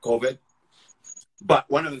COVID. But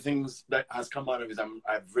one of the things that has come out of it is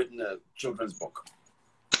I've written a children's book.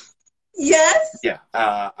 Yes. Yeah.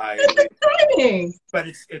 That's exciting. But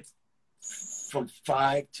it's from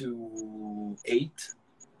 5 to 8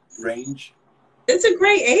 range. It's a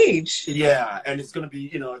great age. Yeah, and it's gonna be,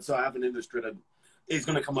 you know, so I have an illustrator. It's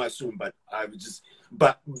gonna come out soon, but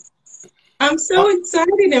I'm so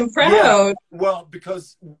excited and proud. Yeah, well,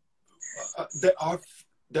 because there are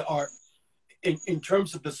in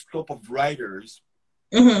terms of the scope of writers,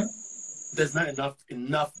 there's not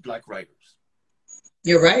enough Black writers.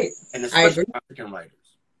 You're right. And especially African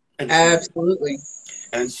writers. Absolutely.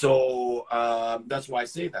 And so that's why I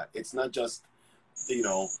say that. It's not just, you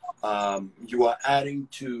know, you are adding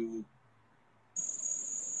to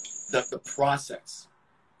the process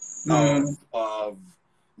of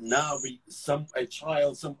now a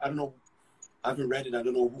child, I don't know, I haven't read it, I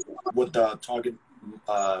don't know what the target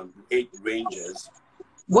age range is.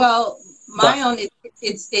 Well, my own,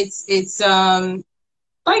 it's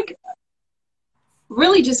like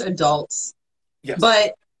really just adults. Yes.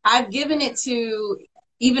 But I've given it to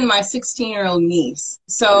even my 16-year-old niece.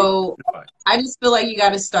 So I just feel like you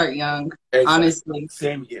got to start young, honestly.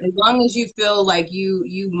 Same here. As long as you feel like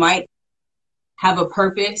you might have a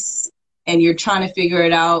purpose and you're trying to figure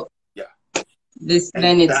it out. Yeah.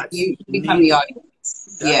 Then you become the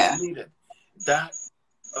audience. That's needed. That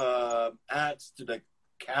adds to the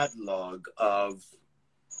catalog of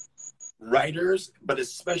writers, but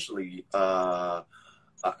especially an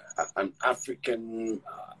African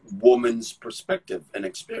woman's perspective and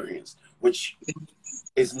experience, which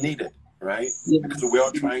is needed, right? Yeah. Because we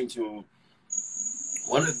are trying to,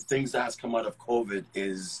 one of the things that has come out of COVID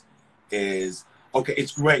is is, okay,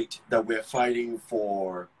 it's great that we're fighting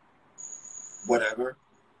for whatever,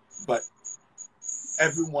 but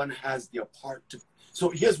everyone has their part to. So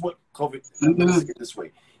here's what COVID, I'm going to say it this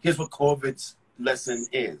way. Here's what COVID's lesson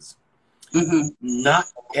is. Not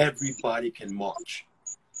everybody can march.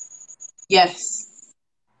 Yes,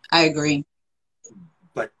 I agree.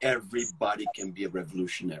 But everybody can be a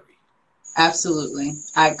revolutionary. Absolutely.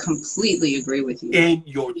 I completely agree with you. In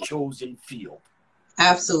your chosen field.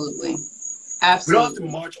 Absolutely. We don't have to Absolutely.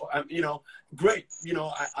 march, you know, great. You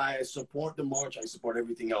know, I support the march. I support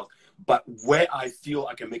everything else. But where I feel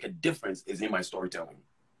I can make a difference is in my storytelling.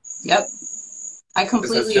 Yep. I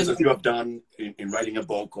completely Just as agree. you have done in writing a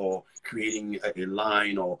book or creating a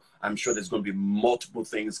line, or I'm sure there's going to be multiple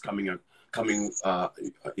things coming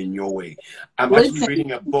in your way. I'm actually Listen.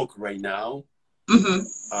 reading a book right now. Mhm.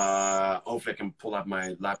 Hopefully I can pull out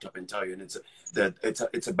my laptop and tell you. And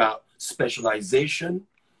it's about specialization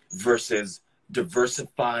versus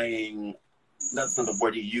diversifying. That's not the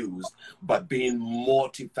word he used, but being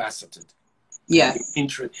multifaceted. Yeah.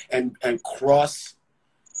 And cross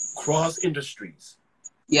industries.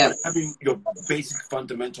 Yeah. Having your basic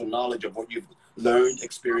fundamental knowledge of what you've learned,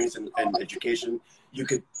 experienced, and education, you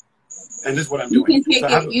could. And this is what I'm You doing. can take So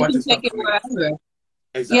I have it. a You bunch can of stuff take it coming up. wherever.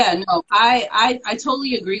 Exactly. Yeah. No. I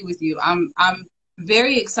totally agree with you. I'm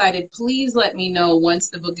very excited. Please let me know once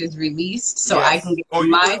the book is released so I Yes. can get Oh, you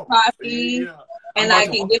my will. copy Yeah. and I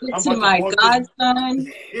can give it to my godson.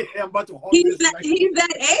 I'm about to hold He's this.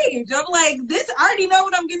 that age. I'm like, this. I already know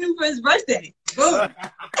what I'm getting him for his birthday. Boom.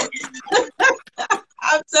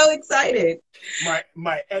 I'm so excited.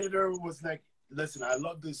 my editor was like, listen, I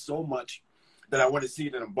love this so much that I want to see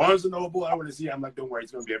it in Barnes & Noble. I want to see it. I'm like, don't worry,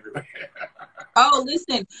 it's going to be everywhere. Oh,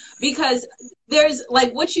 listen, because there's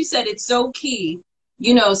like what you said, it's so key.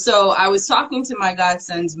 You know, so I was talking to my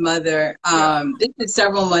godson's mother, this is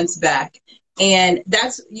several months back. And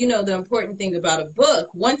that's, you know, the important thing about a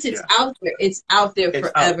book. Once it's out there, it's out there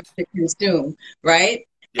forever to consume, right?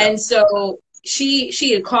 Yeah. And so she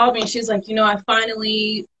had called me and she was like, you know, I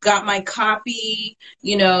finally got my copy,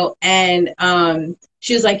 you know, and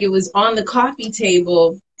she was like, it was on the coffee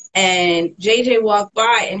table and JJ walked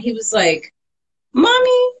by and he was like,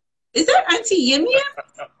 Mommy, is that Auntie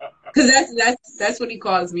Yimya? Because that's what he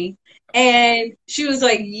calls me. And she was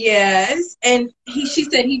like, yes. And she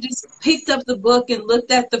said he just picked up the book and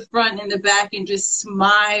looked at the front and the back and just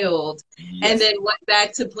smiled. Yes. And then went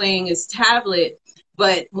back to playing his tablet.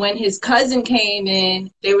 But when his cousin came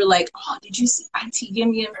in, they were like, oh, did you see Auntie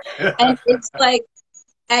Yim Yim? And it's like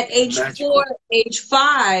at age 4, age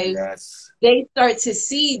 5, yes, they start to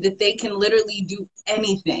see that they can literally do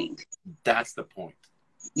anything. That's the point.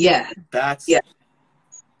 Yeah. That's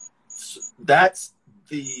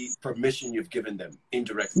the permission you've given them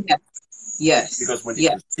indirectly. Yes. Yes. Because when they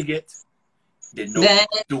can see it, they know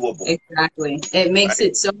it's doable. Exactly. It makes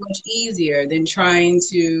it so much easier than trying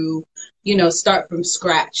to, you know, start from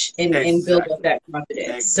scratch and build up that confidence.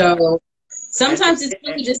 Exactly. So sometimes it's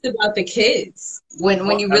really just about the kids.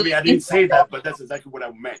 When you really, I didn't say that, but that's exactly what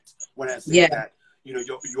I meant when I said that. You know,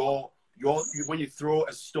 when you throw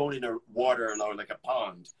a stone in the water or like a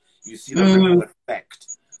pond, you see the ripple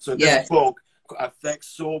effect. So this book affects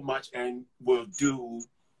so much and will do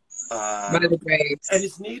by the grades. And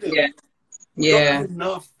it's needed. Yeah.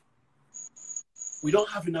 We don't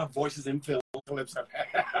have enough voices in film.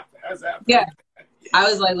 Yeah. I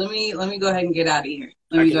was like, let me go ahead and get out of here.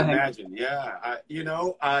 Let me go ahead. Imagine. Yeah.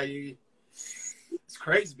 It's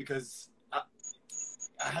crazy because I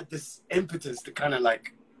had this impetus to kind of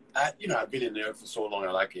like, I've been in there for so long.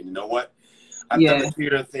 I like it. You know what? I've done the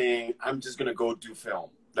theater thing. I'm just gonna go do film.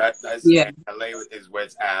 That's LA is where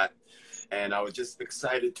it's at, and I was just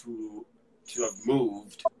excited to have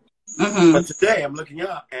moved. Mm-hmm. But today I'm looking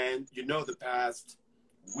up, and the past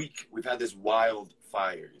week we've had this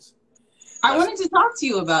wildfires. I wanted to talk to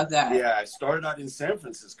you about that. Yeah, I started out in San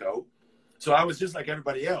Francisco, so I was just like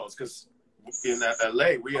everybody else because in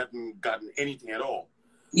LA we hadn't gotten anything at all.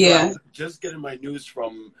 Yeah, so I was just getting my news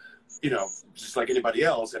from, just like anybody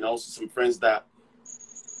else, and also some friends that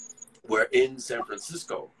were in San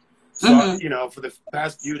Francisco. So, mm-hmm. For the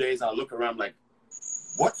past few days, I look around like,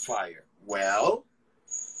 what fire? Well,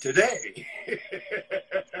 today.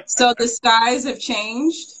 So the skies have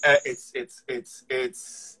changed?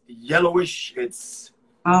 It's yellowish. It's.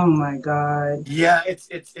 Oh my God. Yeah,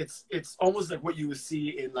 it's almost like what you would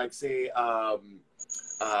see in like, say,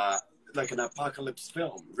 like an apocalypse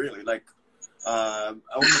film, really. Like, I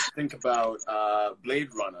want to think about Blade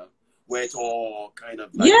Runner, where it's all kind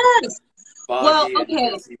of like well,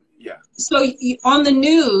 okay. Yeah. So on the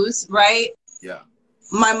news, right? Yeah.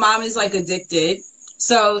 My mom is like addicted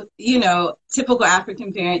So, typical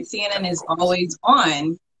African parent, CNN is always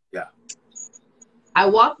on. Yeah. I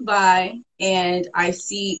walk by and I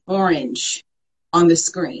see orange on the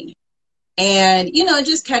screen. And, it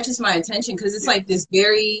just catches my attention because it's like this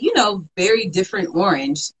very, very different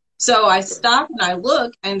orange. So I stop and I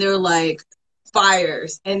look and they're like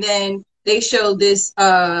fires. And then they show this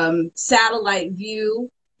satellite view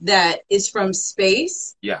that is from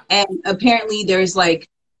space. Yeah. And apparently there's like,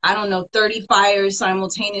 I don't know, 30 fires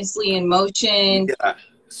simultaneously in motion. Yeah.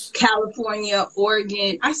 California,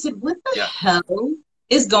 Oregon. I said, what the hell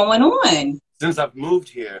is going on? Since I've moved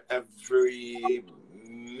here,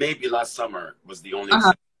 maybe last summer was the only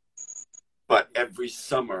exception. But every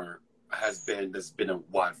summer there's been a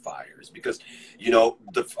wildfires because,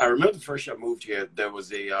 I remember the first year I moved here, there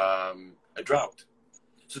was a drought.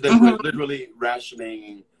 So they were literally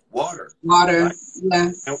rationing water. Right?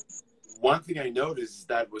 Yeah. And one thing I noticed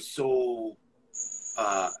that was so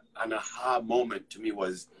an aha moment to me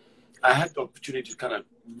was I had the opportunity to kind of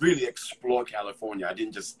really explore California. I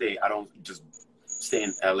didn't just stay. I don't just stay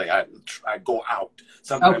in LA. I go out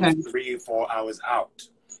sometimes 3-4 hours out.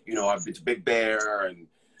 I've been to Big Bear and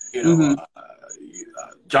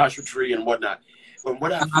Joshua Tree and whatnot. And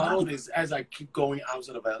what I found is as I keep going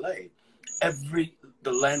outside of LA,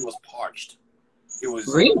 the land was parched. It was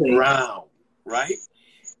brown, right?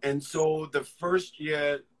 And so the first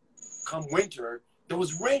year, come winter, there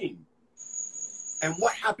was rain. And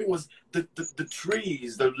what happened was the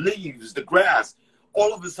trees, the leaves, the grass,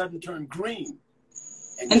 all of a sudden turned green.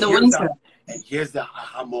 And the winter. And here's the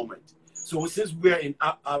aha moment. So since we're in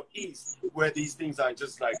our east, where these things are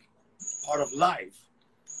just like part of life,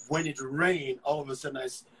 when it rained, all of a sudden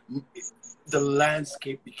the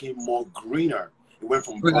landscape became more greener. It went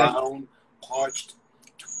from brown, parched,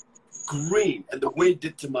 to green. And the way it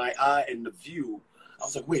did to my eye and the view, I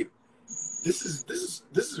was like, wait, this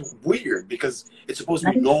is weird because it's supposed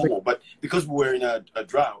to be normal, but because we're in a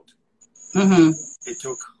drought, it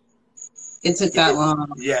took that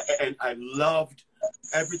long. Yeah, and I loved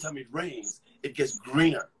every time it rains, it gets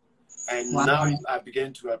greener, and now I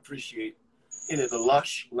begin to appreciate the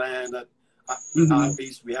lush land.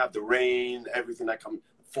 East we have the rain, everything that comes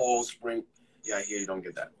fall, spring. Yeah, here you don't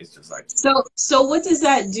get that. It's just like so. What does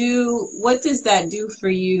that do? What does that do for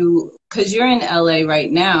you? Because you're in LA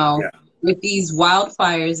right now. Yeah. With these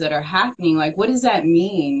wildfires that are happening, like, what does that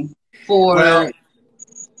mean for? Well,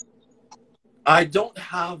 I don't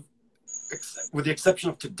have, with the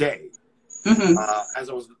exception of today, as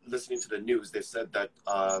I was listening to the news, they said that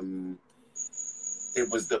it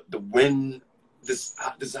was the wind. This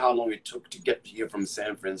is how long it took to get here from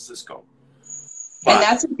San Francisco. But, and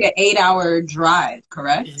that's like an 8-hour drive,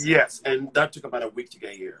 correct? Yes, and that took about a week to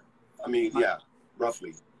get here. I mean, yeah,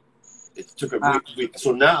 roughly. It took a week.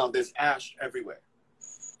 So now there's ash everywhere.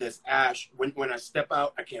 There's ash. When I step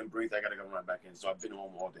out, I can't breathe. I got to go right back in. So I've been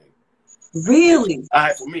home all day. Really?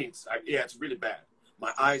 For me, it's really bad.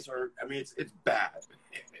 My eyes hurt. I mean, it's bad.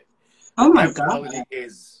 Oh, my God. The quality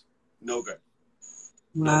is no good.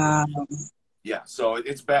 Wow. No good. Yeah, so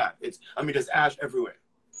it's bad. There's ash everywhere.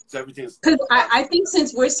 So everything's... Because I think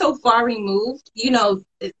since we're so far removed,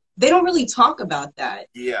 they don't really talk about that.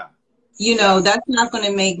 Yeah. That's not going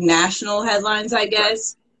to make national headlines, I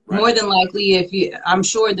guess. Right. More than likely, I'm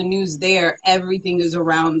sure the news there, everything is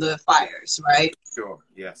around the fires, right? Sure.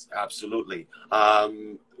 Yes, absolutely.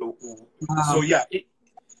 So yeah,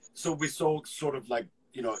 so we saw sort of like,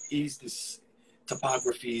 East is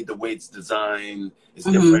topography, the way it's designed is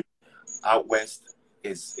different. Out west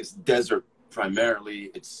is desert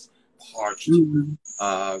primarily. It's parched.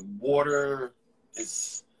 Water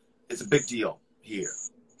is a big deal here.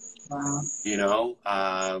 Wow.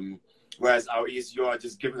 Whereas out east, you are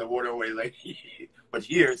just giving the water away, like, but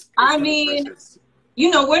here it's precious.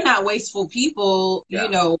 We're not wasteful people,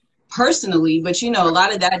 personally, but a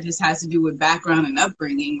lot of that just has to do with background and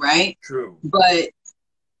upbringing, right? True. But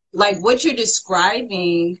like what you're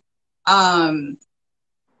describing,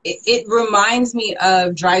 it reminds me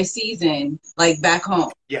of dry season, like back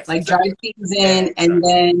home. Yes. Like dry season, and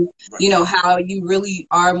then how you really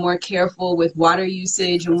are more careful with water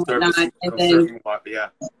usage and whatnot, and then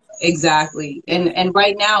exactly. And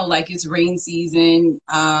right now, like it's rain season,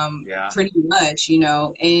 pretty much,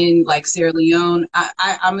 in like Sierra Leone.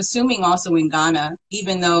 I'm assuming also in Ghana,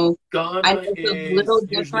 even though Ghana I know it's a little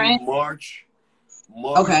different. March,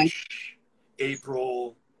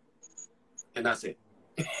 April, and that's it.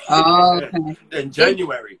 Oh, okay. In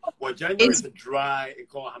January. January is a dry,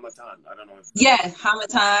 it's called Hamatan. I don't know if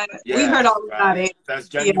Hamatan. We heard all about it. That's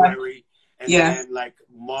January. And then like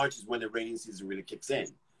March is when the rainy season really kicks in.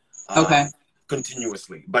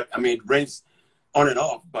 Continuously. But I mean, it rains on and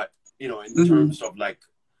off, but in terms of like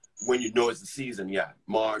when you know it's the season, yeah,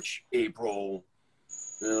 March, April,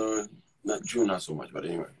 not June, not so much, but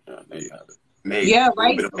anyway, there you have it. May, Yeah, a little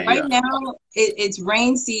right. bit of May, Right yeah. now it's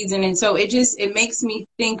rain season, and so it makes me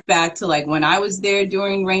think back to like when I was there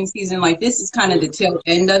during rain season. Like this is kind of the tail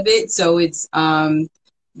end of it, so it's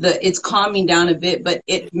calming down a bit, but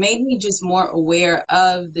it made me just more aware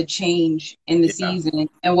of the change in the Yeah. season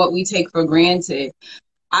and what we take for granted.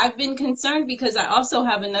 I've been concerned because I also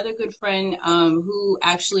have another good friend who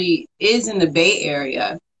actually is in the Bay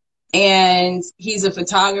Area, and he's a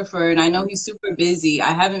photographer, and I know he's super busy.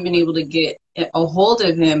 I haven't been able to get a hold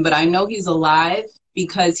of him, but I know he's alive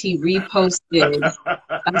because he reposted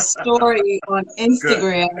a story on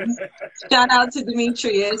Instagram. Shout out to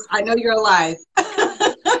Demetrius. I know you're alive.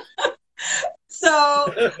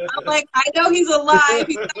 So I'm like, I know he's alive.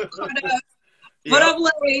 He's not caught up. But Yep. I'm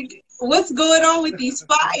like, what's going on with these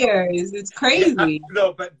fires? It's crazy.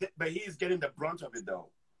 No, but he's getting the brunt of it though.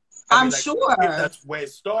 I'm like, sure. that's where it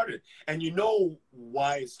started, and you know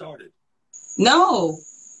why it started. No.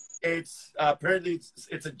 It's apparently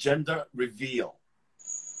it's a gender reveal,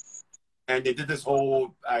 and they did this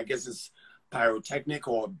whole, I guess it's pyrotechnic,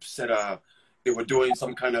 or they were doing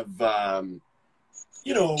some kind of I don't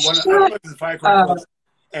know if it's firecrackers,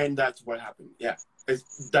 and that's what happened. Yeah,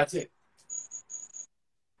 that's it.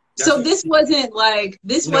 So this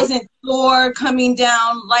wasn't Thor coming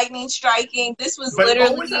down, lightning striking. This was But literally.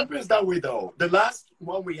 it always happens that way, though. The last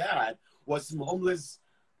one we had was some homeless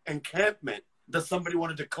encampment that somebody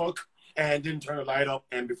wanted to cook and didn't turn the light up,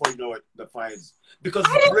 and before you know it, the fire's because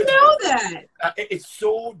I didn't know that. It's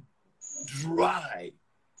so dry.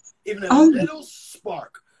 Even a Oh. little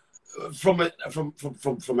spark from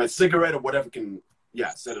a cigarette or whatever can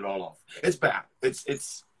set it all off. It's bad.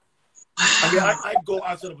 It's. I mean, I go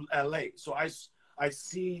outside of LA, so I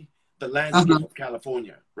see the landscape of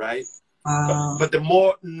California, right? But the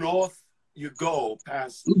more north you go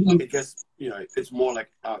past, it gets it's more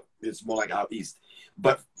like out east.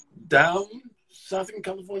 But down Southern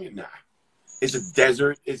California, nah, it's a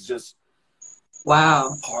desert. It's just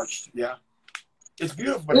parched. Yeah, it's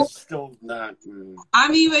beautiful, but it's still not. I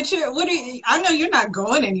mean, but I know you're not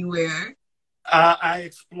going anywhere. I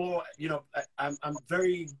explore.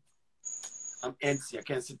 I'm antsy.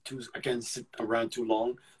 I can't sit around too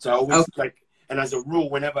long. So I always and as a rule,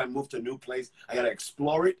 whenever I move to a new place, I gotta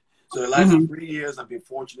explore it. So the last 3 years, I've been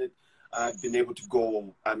fortunate. I've been able to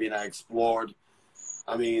go. I mean, I explored.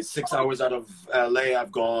 6 hours out of LA,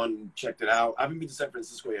 I've gone, checked it out. I haven't been to San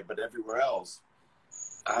Francisco yet, but everywhere else,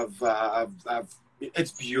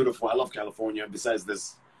 it's beautiful. I love California. Besides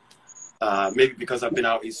this, maybe because I've been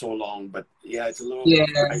out here so long, but yeah, it's a little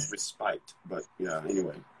nice respite. But yeah,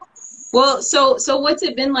 anyway. Well, so what's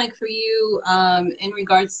it been like for you in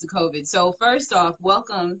regards to COVID? So first off,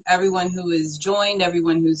 welcome everyone who has joined,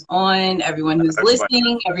 everyone who's on, everyone who's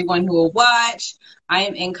listening, everyone who will watch. I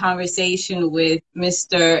am in conversation with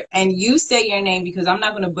Mr. And you say your name because I'm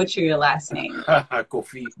not going to butcher your last name.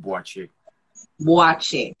 Kofi Boakye.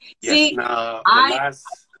 Boakye. Yes, See,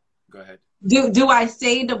 go ahead. Do I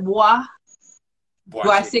say the bois? Boakye. Do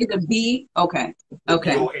I say the B? Okay.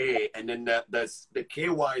 Okay. B-O-A, and then the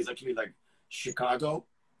KY is actually like Chicago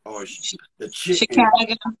or the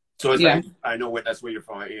Chicago. So it's like, I know that's where you're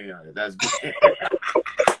from. Yeah, that's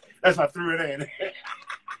why I threw it in.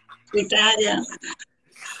 Chicago.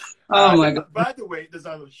 Oh my God. By the way, there's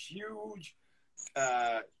a huge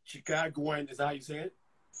Chicagoan, is that how you say it?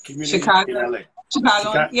 Community Chicago. in LA.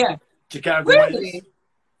 Chicago, yeah. Chicagoans. Really?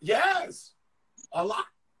 Yes. A lot.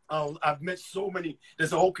 I've met so many.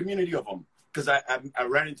 There's a whole community of them because I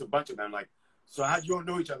ran into a bunch of them. Like, so how do you all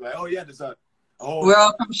know each other? Like, oh yeah, there's a whole. We're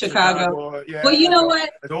all from Chicago. Yeah, well, you know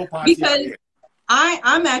what? Because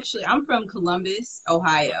I'm from Columbus,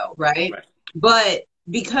 Ohio, right? But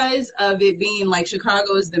because of it being like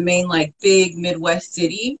Chicago is the main like big Midwest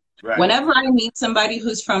city. Right. Whenever I meet somebody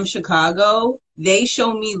who's from Chicago, they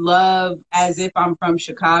show me love as if I'm from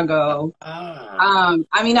Chicago. I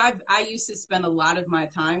mean, I used to spend a lot of my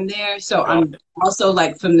time there, so I'm also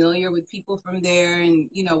like familiar with people from there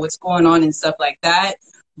and what's going on and stuff like that.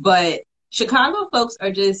 But Chicago folks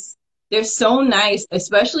are they're so nice,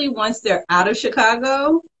 especially once they're out of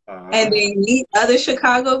Chicago and they meet other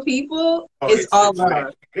Chicago people. It's all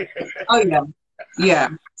love. Oh yeah. Yeah,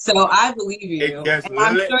 so I believe you. And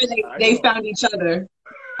I'm sure they found each other.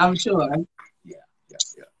 I'm sure. Yeah.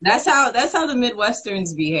 That's how the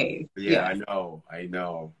Midwesterns behave. Yeah, I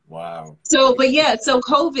know. Wow. So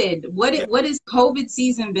COVID. What has COVID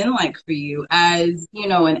season been like for you as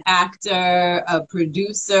an actor, a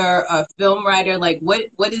producer, a film writer? Like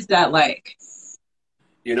what is that like?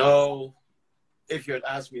 if you had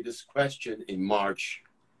asked me this question in March,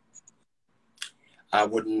 I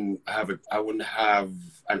wouldn't have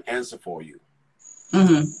an answer for you.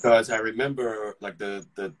 Mm-hmm. Because I remember like the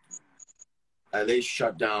LA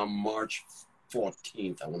shut down March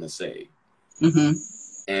 14th, I want to say. Mm-hmm.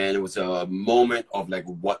 And it was a moment of like,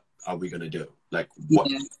 what are we going to do? Like, what,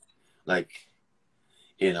 like,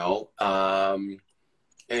 you know,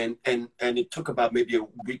 and it took about maybe a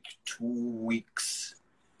week, 2 weeks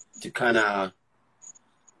to kind of,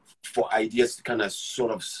 for ideas to kind of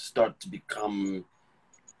sort of start to become,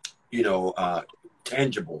 you know,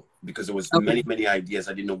 tangible, because there was many ideas.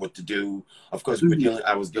 I didn't know what to do. Of course,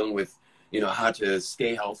 I was dealing with, you know, how to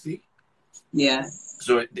stay healthy. Yeah.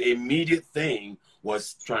 So the immediate thing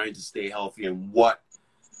was trying to stay healthy, and what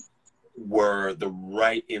were the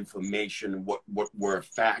right information, what were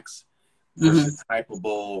facts versus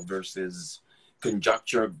hyperbole versus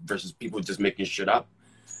conjecture versus people just making shit up.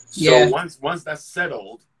 So once that's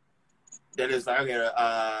settled, then it's like,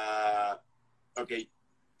 okay,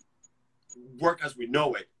 work as we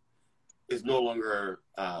know it is no longer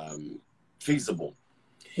feasible.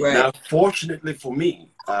 Right. Now, fortunately for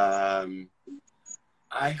me, I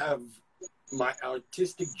have my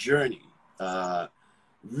artistic journey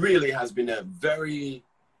really has been a very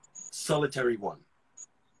solitary one.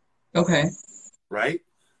 Okay. Right?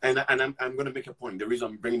 And I'm going to make a point. The reason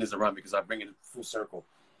I'm bringing this around, because I bring it full circle.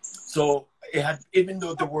 So it had, even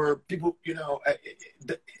though there were people, you know,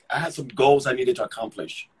 I had some goals I needed to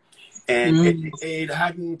accomplish, and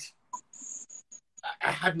I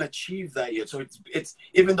hadn't achieved that yet. So it's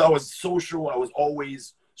even though I was social, I was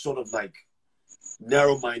always sort of like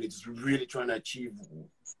narrow-minded, just really trying to achieve,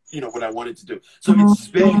 you know, what I wanted to do. So it's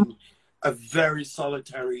been a very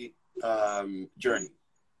solitary journey.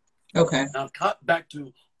 Okay. Now cut back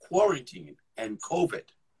to quarantine and COVID.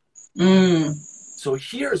 So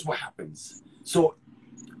here's what happens. So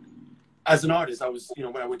as an artist, I was, you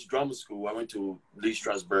know, when I went to drama school, I went to Lee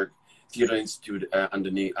Strasberg Theater Institute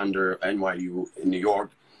under NYU in New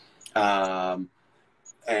York. And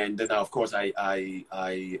then, of course, I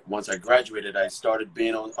once I graduated, I started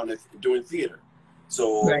being doing theater.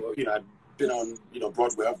 So, you know, I've been on, you know,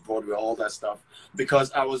 Broadway, all that stuff,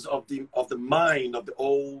 because I was of the mind of the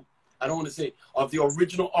old, I don't want to say, of the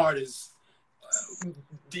original artists,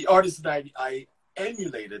 the artists that I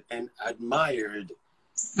emulated and admired,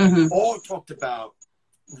 all talked about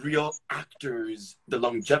real actors, the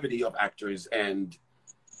longevity of actors, and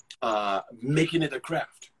making it a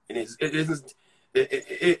craft. And it isn't.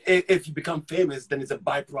 If you become famous, then it's a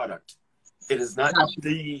byproduct. It is not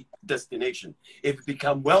the destination. If you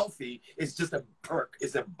become wealthy, it's just a perk.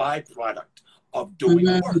 It's a byproduct of doing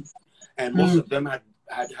work. And most of them had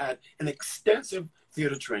an extensive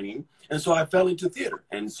theater training, and so I fell into theater.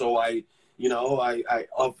 And so I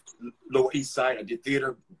of Lower East Side, I did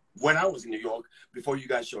theater when I was in New York before you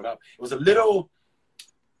guys showed up. It was a little.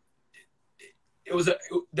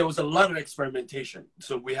 There was a lot of experimentation.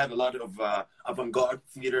 So we had a lot of avant-garde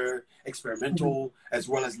theater, experimental, as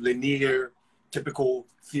well as linear, typical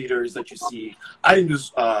theaters that you see. I didn't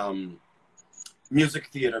do music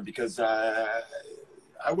theater because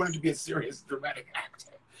I wanted to be a serious dramatic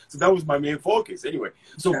actor. So that was my main focus. Anyway,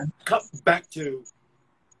 so cut back to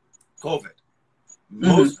COVID.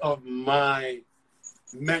 Most of my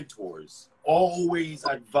mentors always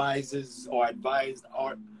advised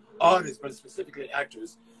artists, but specifically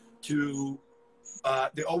actors, to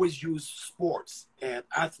they always use sports and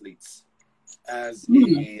athletes as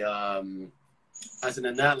an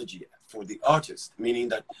analogy for the artist, meaning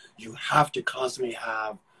that you have to constantly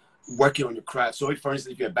have working on your craft. So, for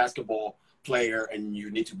instance, if you're a basketball player and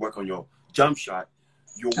you need to work on your jump shot,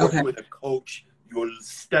 you're working with a coach, you're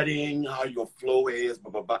studying how your flow is,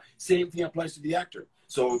 blah, blah, blah. Same thing applies to the actor.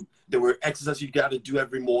 So there were exercises you got to do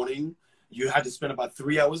every morning. You had to spend about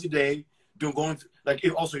 3 hours a day going through, like,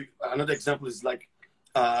 it also, another example is like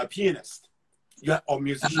a pianist or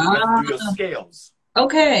musician, you have to do your scales.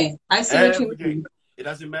 Okay, I see what you mean. It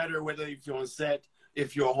doesn't matter whether if you're on set,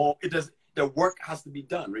 if you're home, the work has to be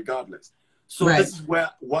done regardless. So this is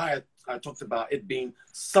why I talked about it being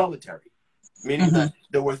solitary, meaning that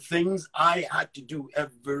there were things I had to do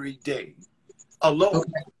every day alone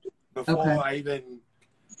before I even,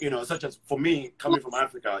 you know, such as for me, coming from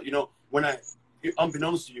Africa, you know,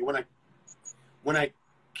 unbeknownst to you, when I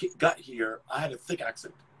got here, I had a thick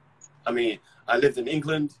accent. I mean, I lived in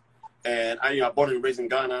England, and I born and raised in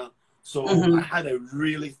Ghana, so I had a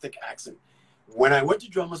really thick accent. When I went to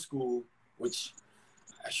drama school, which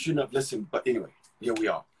I shouldn't have listened, but anyway, here we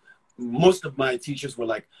are. most of my teachers were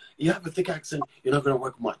like, you have a thick accent, you're not going to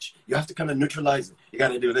work much. You have to kind of neutralize it. You got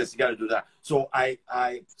to do this, you got to do that. So I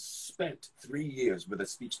spent 3 years with a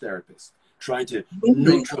speech therapist trying to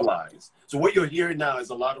neutralize. So what you're hearing now is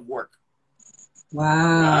a lot of work.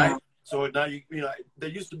 Wow. Right? So now, you know, there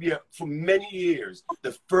used to be, for many years,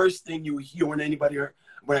 the first thing you hear when anybody heard,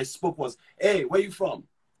 when I spoke was, hey, where you from?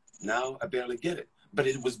 Now I barely get it. But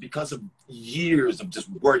it was because of years of just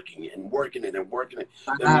working and working it and working it.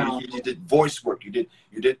 Wow. And you did voice work, you did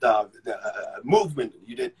movement,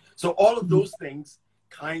 you did. So all of those things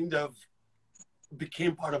kind of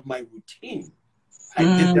became part of my routine. I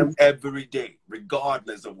did them every day,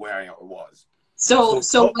 regardless of where I was. So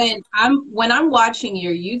when I'm watching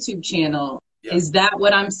your YouTube channel, is that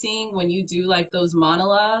what I'm seeing when you do like those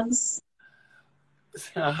monologues?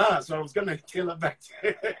 So I was gonna tail it back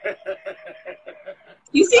to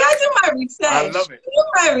You see, I do my research. I love it. Do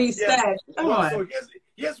my research. Come on. So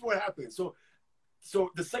here's what happened. So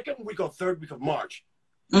the second week or third week of March,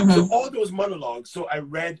 Mm-hmm. so all those monologues. So I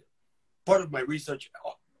read, part of my research,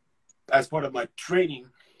 as part of my training,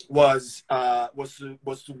 was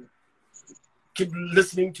to keep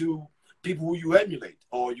listening to people who you emulate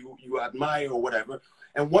or you admire or whatever.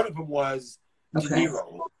 And one of them was De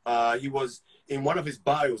Niro. He was in one of his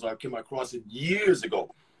bios. I came across it years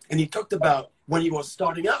ago, and he talked about when he was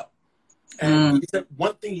starting out. And he said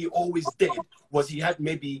one thing he always did was he had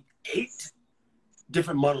maybe 8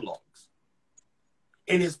 different monologues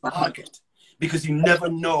in his pocket because you never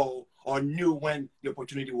know or knew when the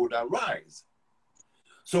opportunity would arise.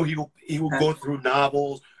 So he would go through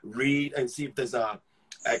novels, read, and see if there's a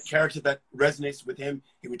character that resonates with him.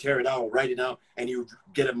 He would tear it out or write it out, and he would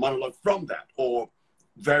get a monologue from that, or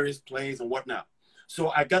various plays and whatnot. So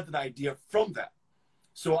I got that idea from that.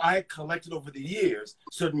 So I collected over the years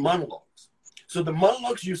certain monologues. So the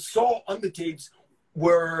monologues you saw on the tapes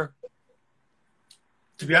were,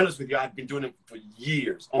 to be honest with you, I've been doing it for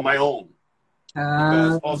years on my own.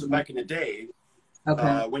 Because also back in the day,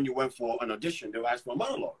 when you went for an audition, they would ask for a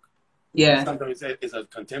monologue. Yeah. Sometimes it's a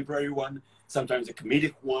contemporary one, sometimes a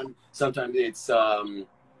comedic one, sometimes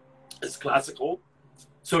it's classical.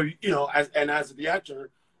 So as the actor,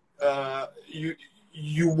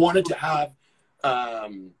 you wanted to have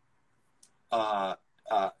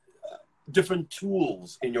different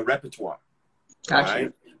tools in your repertoire,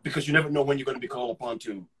 right? Because you never know when you're going to be called upon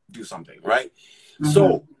to do something, right? Mm-hmm.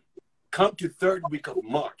 So come to third week of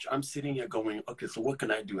March, I'm sitting here going, okay, so what can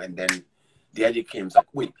I do? And then the idea came, like,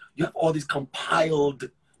 wait, you have all these compiled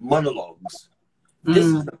monologues. This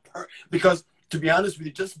is because, to be honest with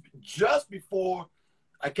you, just before,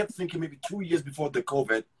 I kept thinking maybe 2 years before the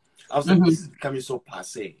COVID, I was like, this is becoming so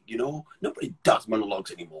passé, nobody does monologues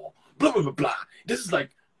anymore, blah, blah, blah, blah. This is like,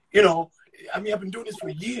 I've been doing this for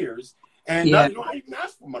years, and now you don't even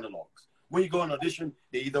ask for monologues. When you go on audition,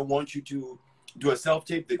 they either want you to do a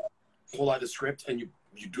self-tape, they pull out a script, and you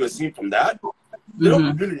do a scene from that. They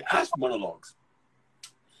don't really ask for monologues.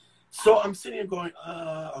 So I'm sitting here going,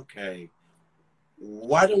 okay,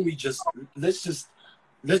 why don't we let's just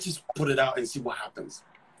put it out and see what happens.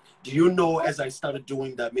 Do you know, as I started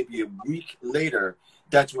doing that, maybe a week later,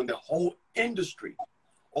 that's when the whole industry,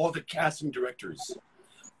 all the casting directors,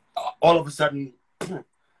 all of a sudden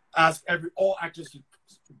ask all actors to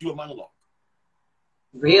do a monologue.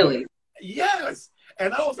 Really? Yes.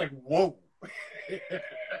 And I was like, whoa.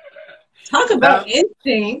 Talk about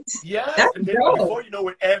instinct. Yeah. That's and then dope. before you know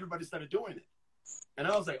it, everybody started doing it. And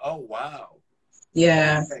I was like, oh, wow.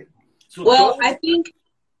 Yeah. Okay. So I think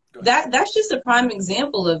that's just a prime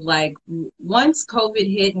example of, like, once COVID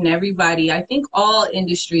hit and everybody, I think all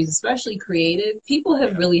industries, especially creative, people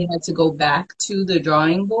have really had to go back to the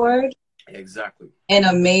drawing board. Exactly. In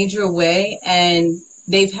a major way. And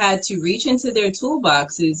they've had to reach into their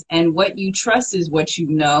toolboxes, and what you trust is what you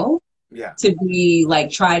know to be,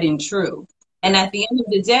 like, tried and true. And at the end of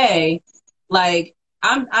the day, like,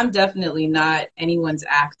 I'm definitely not anyone's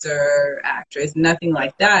actor, actress, nothing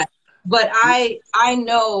like that. But I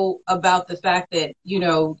know about the fact that,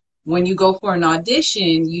 when you go for an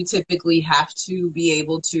audition, you typically have to be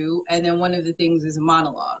able to, and then one of the things is a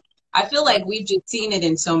monologue. I feel like we've just seen it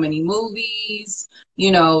in so many movies,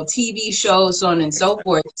 TV shows, so on and so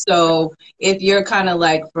forth. So if you're kind of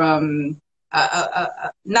like from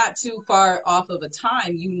not too far off of a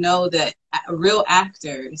time, that real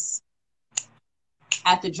actors,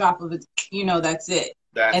 at the drop of that's it.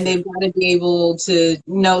 And they've got to be able to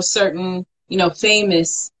know certain,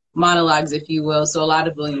 famous monologues, if you will. So a lot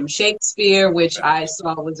of William Shakespeare, which I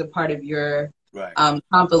saw was a part of your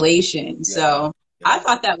compilation. Yeah. So I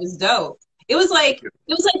thought that was dope. It was like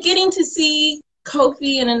getting to see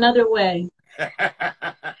Kofi in another way.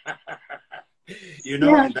 You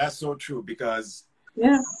know, Yeah. and that's so true because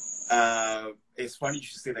Yeah. it's funny you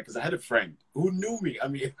should say that because I had a friend who knew me. I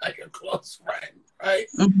mean, like a close friend, right?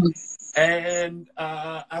 Mhm. And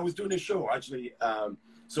I was doing a show actually.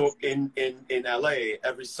 So in LA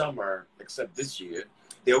every summer, except this year,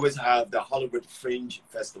 they always have the Hollywood Fringe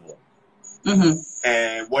Festival. Mhm.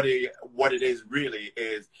 And what it is really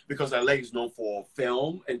is because LA is known for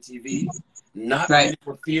film and TV, not Right. really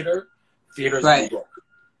for theater. Theater's Right. New York.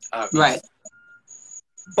 Right.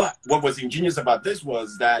 But what was ingenious about this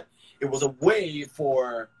was that it was a way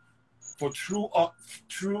for true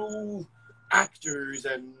actors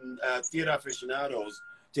and theater aficionados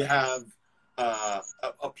to have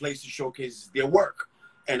a place to showcase their work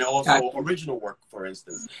and also Gotcha. original work, for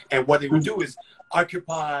instance. And what they would do is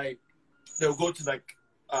occupy. They'll go to like.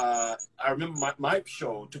 I remember my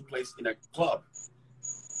show took place in a club.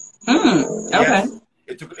 Okay. Yes,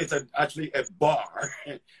 it's actually a bar,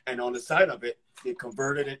 and on the side of it, they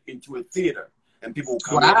converted it into a theater, and people will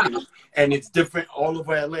come Wow. in, and it's different all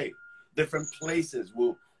over LA. Different places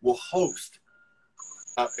will host.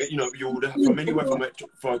 You know, you would have from anywhere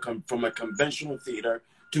from a conventional theater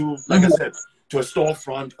to, like I said, to a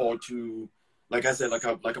storefront or to, like I said, like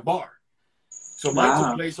a bar. So mine took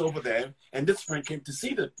Wow. place over there, and this friend came to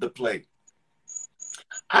see the play.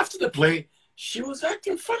 After the play, she was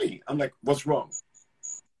acting funny. I'm like, what's wrong?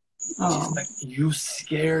 Oh. She's like, you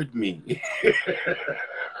scared me.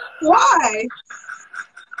 Why?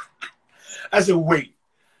 I said, wait.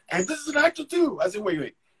 And this is an actor too. I said,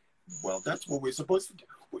 wait. Well, that's what we're supposed to do.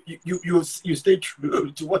 You stay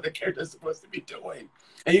true to what the character is supposed to be doing,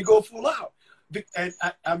 and you go full out. And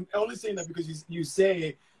I'm only saying that because you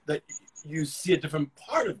say that you see a different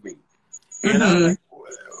part of me, and I'm like,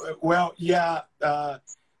 well, yeah,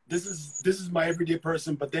 this is my everyday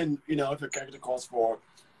person. But then, you know, if a character calls for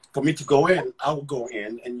me to go in, I will go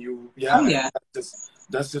in, and Oh, yeah.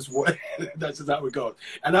 That's just what that's just how it goes.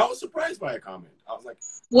 And I was surprised by a comment. I was like,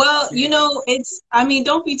 Well, you know,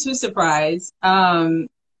 don't be too surprised.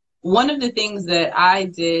 One of the things that I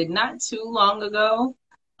did not too long ago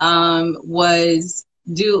was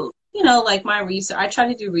do, you know, like my research. I try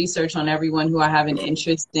to do research on everyone who I have an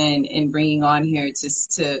interest in bringing on here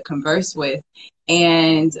to converse with.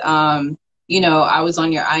 And, you know, I was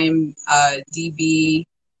on your IMDb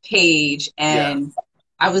page, and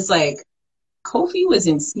I was like, Kofi was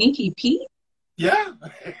in Sneaky Pete? yeah.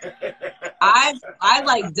 I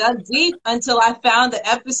like dug deep until I found the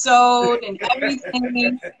episode and everything,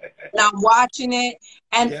 and I'm watching it,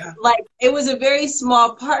 and like it was a very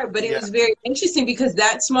small part, but it was very interesting because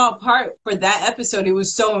that small part for that episode, it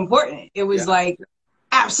was so important. It was like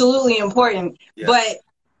absolutely important, but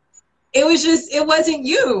it wasn't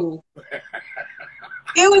you.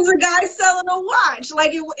 It was a guy selling a watch.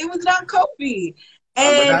 Like it was not Kofi.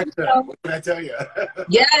 And what can I tell you?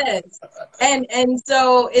 Yes. And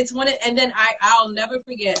so it's and then I'll never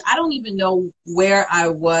forget. I don't even know where I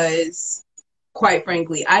was, quite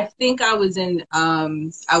frankly. I think I was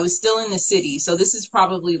I was still in the city. So this is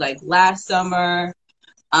probably like last summer.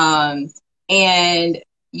 And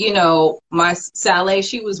you know, my Saleh,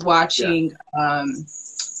 she was watching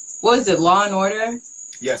what was it, Law and Order?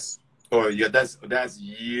 Yes. Oh yeah, that's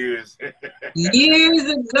years. Years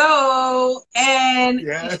ago, and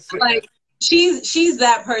like she's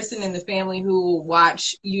that person in the family who will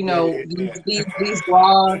watch, you know, these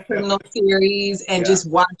law criminal series and just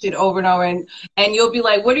watch it over and over, and you'll be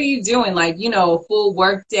like, what are you doing? Like, you know, full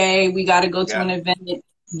work day, we got to go to an event,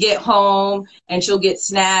 get home, and she'll get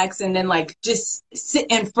snacks, and then like just sit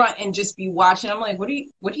in front and just be watching. I'm like, what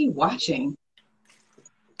are you watching?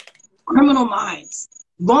 Criminal Minds.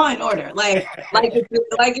 Law and Order, like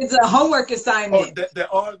it's a homework assignment.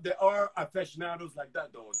 Oh, there are aficionados like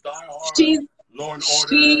that though. Die Hard, Law and Order.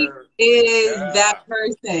 She is that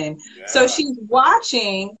person. Yeah. So she's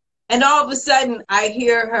watching, and all of a sudden I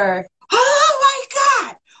hear her, "Oh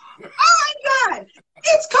my God,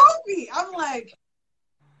 it's Kofi!" I'm like,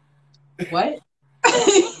 "What?"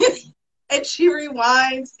 And she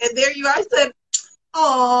rewinds, and there you are. I said,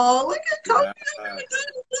 oh, look at Kofi.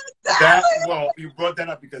 Well, you brought that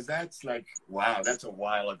up because that's like, wow, that's a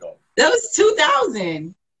while ago. That was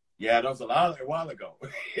 2000. Yeah, that was a while ago.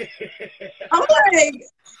 I'm like,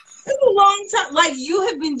 it's a long time. Like, you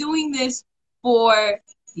have been doing this for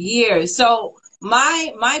years. So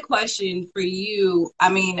my question for you, I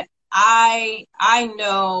mean, I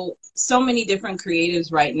know so many different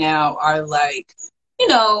creatives right now are like, you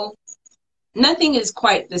know, nothing is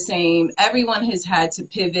quite the same. Everyone has had to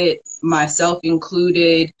pivot, myself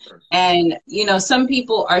included. And, you know, some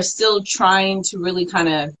people are still trying to really kind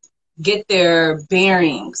of get their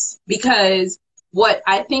bearings, because what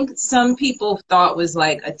I think some people thought was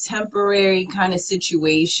like a temporary kind of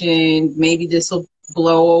situation, maybe this will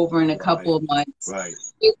blow over in a couple of months. Right.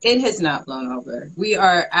 It has not blown over. We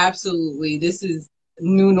are absolutely, this is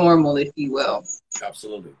new normal, if you will.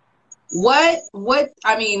 Absolutely. What,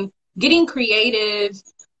 I mean, getting creative,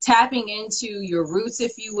 tapping into your roots,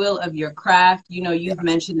 if you will, of your craft. You know, you've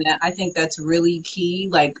mentioned that. I think that's really key,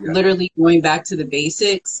 like literally going back to the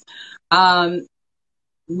basics.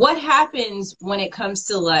 What happens when it comes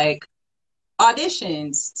to like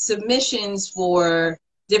auditions, submissions for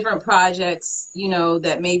different projects, you know,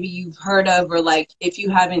 that maybe you've heard of, or like if you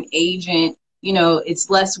have an agent, you know, it's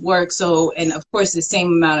less work. So, and of course the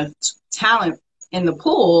same amount of talent in the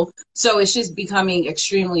pool. So it's just becoming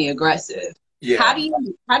extremely aggressive. Yeah. How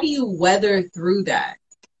do you weather through that?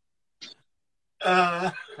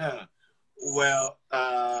 Well,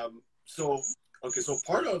 so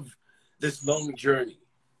part of this long journey,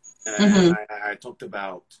 and I talked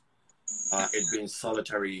about it being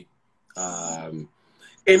solitary.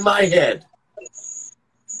 In my head,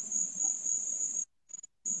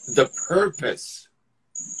 the purpose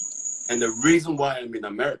and the reason why I'm in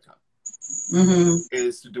America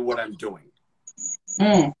is to do what I'm doing.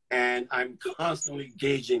 And I'm constantly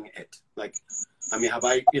gauging it. Like, I mean, have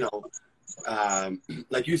I, you know,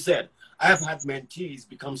 like you said, I have had mentees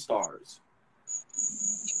become stars.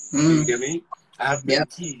 You get me? I have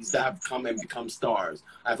mentees that have come and become stars.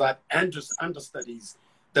 I've had understudies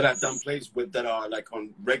that I've done plays with that are like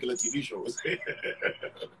on regular TV shows.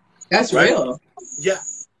 That's right? Real. Yeah.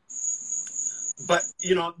 But,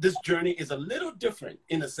 you know, this journey is a little different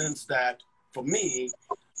in the sense that for me,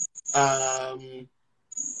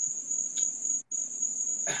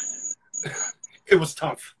 it was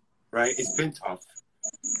tough, right? It's been tough.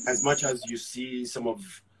 As much as you see some of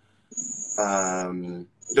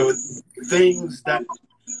the things that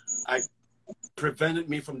prevented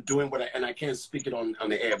me from doing what I can't speak it on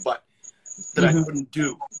the air, but that I couldn't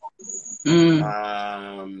do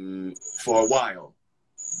for a while.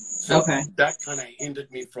 So that kind of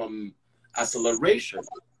hindered me from acceleration,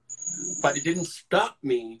 but it didn't stop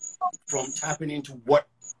me from tapping into what.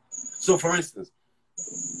 So, for instance,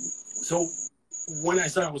 when I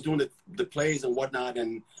started, I was doing the plays and whatnot,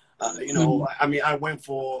 and you know, I mean, I went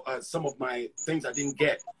for some of my things I didn't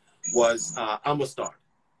get was I'm a star.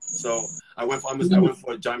 So I went for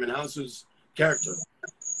Jaimin House's character.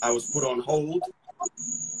 I was put on hold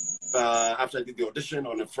after I did the audition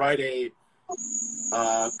on a Friday.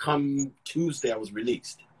 Come Tuesday, I was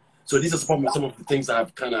released. So these are some of the things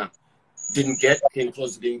I've kind of didn't get, came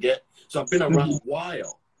close to didn't get. So I've been around a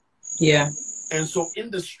while. Yeah. And so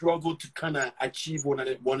in the struggle to kind of achieve what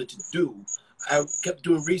I wanted to do, I kept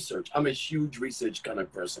doing research. I'm a huge research kind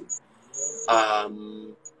of person.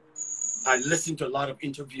 I listened to a lot of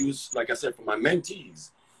interviews, like I said, from my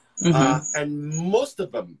mentees. And most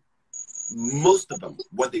of them,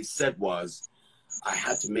 what they said was, I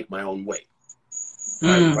had to make my own way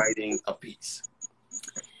by writing a piece.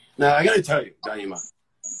 Now, I got to tell you, Daima,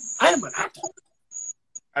 I am an actor.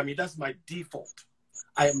 I mean, that's my default.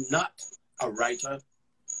 I am not a writer.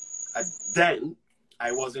 Then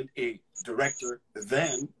I wasn't a director.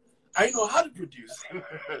 Then I know how to produce.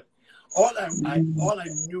 all I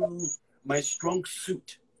knew, my strong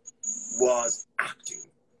suit was acting.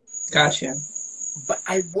 Gotcha. But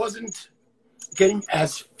I wasn't getting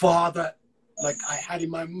as far like I had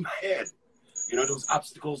in my head. You know, those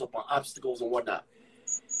obstacles upon obstacles and whatnot.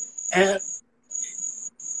 And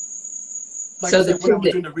like I said, when I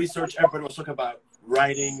was doing the research, everybody was talking about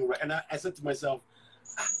writing, and I said to myself,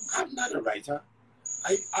 I'm not a writer.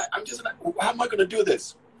 I'm just like, how am I going to do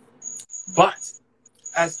this? But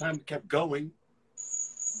as time kept going,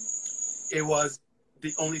 it was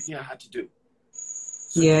the only thing I had to do.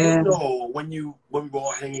 So you know, when we were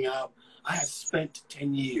all hanging out, I had spent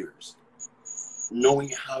 10 years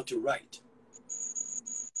knowing how to write.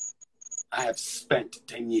 I have spent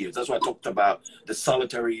 10 years. That's why I talked about the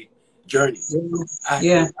solitary journey.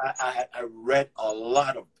 I read a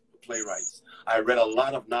lot of playwrights. I read a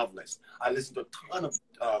lot of novelists. I listened to a ton of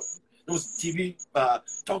there was TV not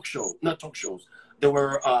talk shows. There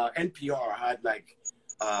were NPR had like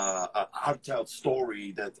a heartfelt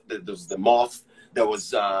story that there was The Moth. There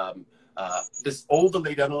was this older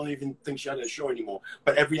lady, I don't even think she had a show anymore,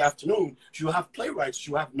 but every afternoon she would have playwrights,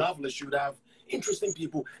 she would have novelists, she would have interesting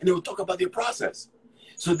people, and they would talk about their process.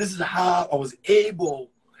 So this is how I was able,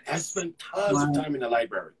 I spent tons of time in the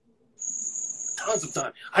library. Tons of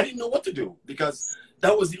time. I didn't know what to do because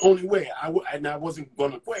that was the only way. I wasn't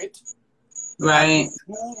going to quit. Right.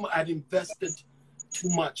 I'd invested too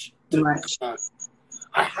much.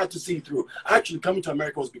 I had to see through. Actually, coming to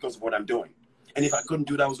America was because of what I'm doing. And if I couldn't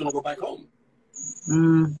do that, I was going to go back home.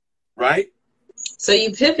 Right? So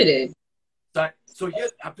you pivoted. So here,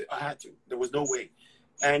 I had to. There was no way.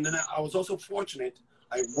 And then I was also fortunate.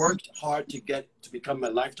 I worked hard to become a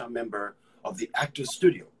lifetime member of the Actors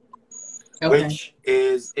Studio, which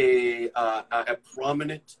is a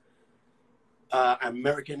prominent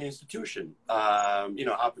American institution. You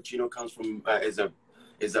know, Al Pacino comes from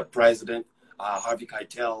is a president, Harvey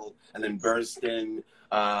Keitel, and then Burstyn,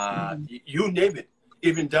 you name it.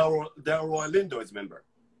 Even Delroy Lindo is a member,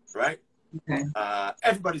 right? Okay.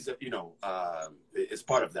 Everybody's is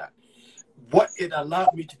part of that. What it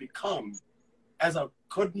allowed me to become, as I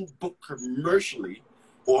couldn't book commercially,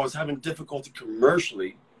 or I was having difficulty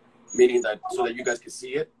commercially, meaning that so that you guys could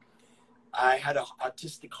see it, I had an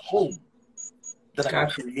artistic home that I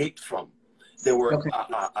could create from. There were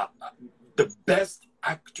the best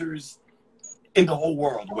actors in the whole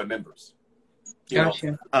world were members. You know,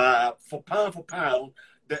 for pound,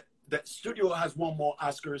 that studio has won more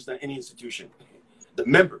Oscars than any institution. The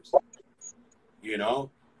members, you know,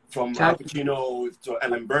 from Al Pacino to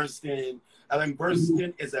Ellen Burstyn. Ellen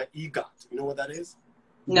Burstyn is an EGOT. You know what that is?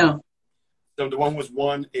 No. So the one who was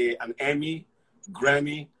won an Emmy,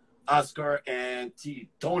 Grammy, Oscar, and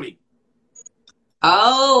Tony.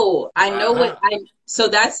 Oh, I know what so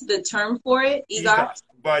that's the term for it, EGOT?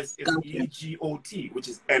 But it's EGOT, which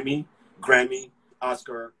is Emmy, Grammy,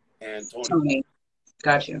 Oscar, and Tony.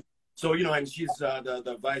 Gotcha. So, you know, and she's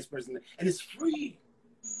the vice president, and it's free.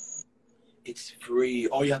 It's free.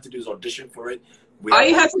 All you have to do is audition for it. All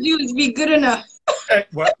you have to do is be good enough.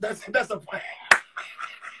 Well, that's the point.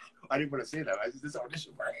 I didn't want to say that. This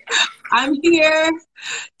audition for it. I'm here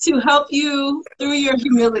to help you through your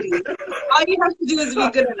humility. All you have to do is be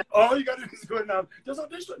good enough. All you got to do is good enough. Just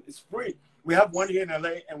audition. It's free. We have one here in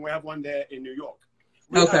LA, and we have one there in New York.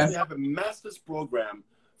 We actually have a master's program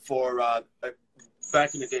for,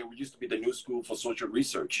 back in the day, we used to be the New School for Social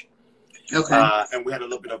Research. And we had a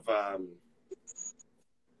little bit of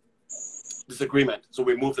disagreement. So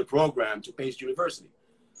we moved the program to Pace University,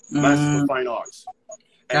 Master of Fine Arts.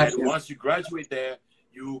 And once you graduate there,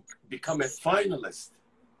 you become a finalist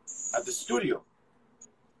at the studio.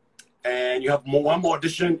 And you have one more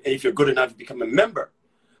audition, and if you're good enough, you become a member.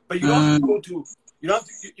 But you don't have to go to,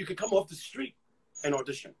 you can come off the street and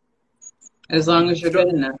audition. As long as you're good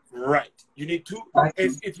enough. Right. You need two.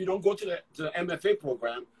 If you don't go to the MFA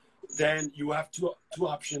program, then you have two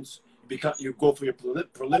options. You go for your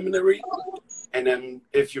preliminary, and then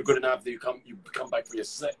if you're good enough, you come back for your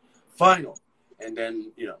final, and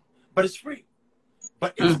then But it's free.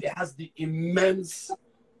 But it has the immense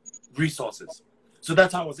resources. So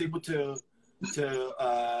that's how I was able to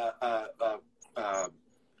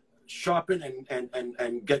sharpen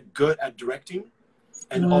and get good at directing.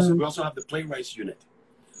 And also, we also have the playwrights unit.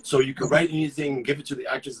 So you can write anything, give it to the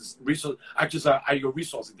actors. Actors are your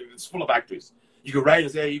resources. It's full of actors. You can write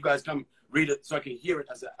and say, hey, you guys come read it so I can hear it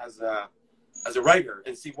as a writer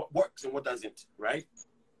and see what works and what doesn't, right?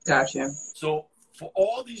 Gotcha. So for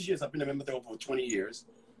all these years, I've been a member there over 20 years.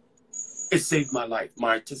 It saved my life,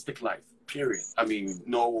 my artistic life, period. I mean,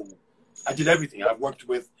 I did everything. I've worked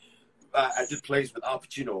with, I did plays with Al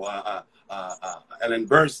Pacino, Ellen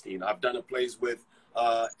Burstyn. I've done plays with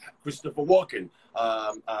Christopher Walken.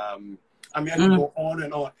 I can go on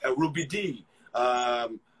and on. Ruby Dee.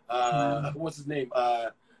 What's his name?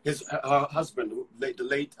 Her husband, the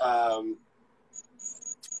late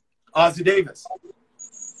Ozzie Davis.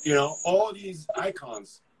 All these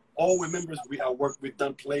icons, all were members. We've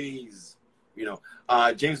done plays.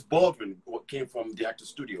 James Baldwin came from the Actors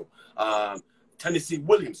Studio. Tennessee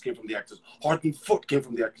Williams came from the Actors. Horton Foote came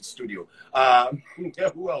from the Actors Studio.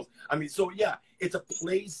 Who else? It's a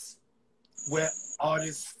place where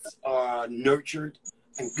artists are nurtured,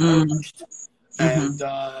 encouraged, and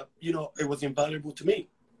it was invaluable to me.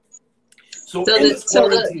 So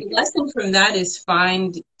the lesson from that is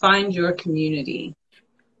find your community.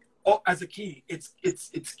 Oh, as a key, it's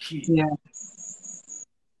key. Yeah.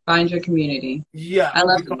 Find your community. Yeah, I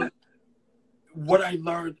love that. What I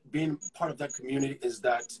learned being part of that community is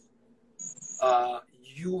that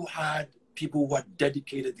you had people who had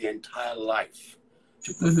dedicated their entire life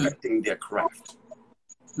to perfecting their craft.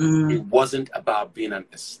 It wasn't about being a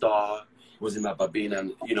star. It wasn't about being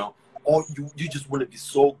or you just want to be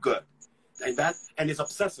so good, and it's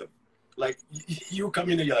obsessive. Like you come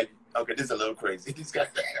in and you're like, okay, this is a little crazy. This guy,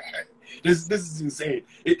 this is insane.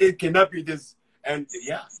 It cannot be this. And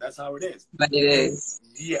yeah, that's how it is. But it is.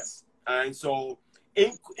 Yes. And so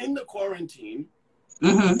in the quarantine,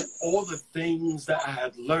 all the things that I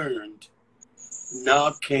had learned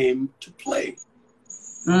now came to play.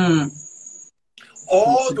 Mm.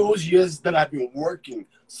 All those years that I've been working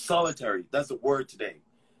solitary, that's the word today,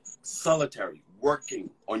 solitary,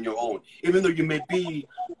 working on your own, even though you may be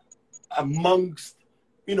amongst,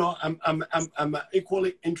 you know, I'm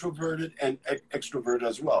equally introverted and extroverted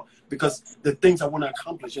as well, because the things I want to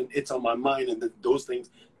accomplish, and it's on my mind, and those things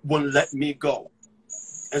won't let me go.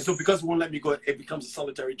 And so because it won't let me go, it becomes a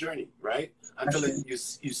solitary journey, right? Until you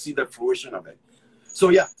see the fruition of it. So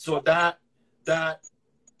yeah, so that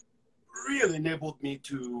really enabled me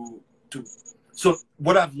to so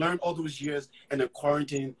what I've learned all those years and the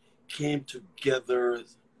quarantine came together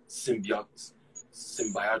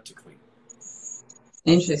symbiotically.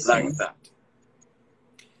 Interesting. Like that.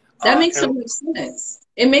 That makes so much sense.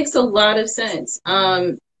 It makes a lot of sense.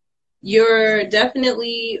 You're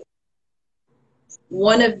definitely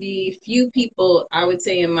one of the few people, I would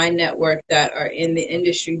say, in my network that are in the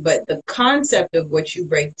industry, but the concept of what you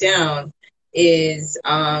break down is,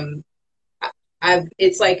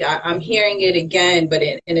 it's like I'm hearing it again, but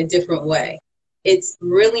in a different way. It's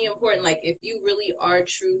really important. Like, if you really are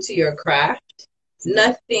true to your craft,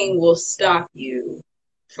 nothing will stop you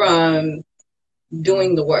from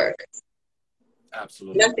doing the work.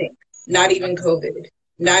 Absolutely. Nothing. Not even COVID.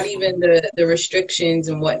 Not even the restrictions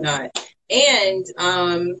and whatnot. And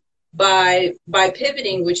by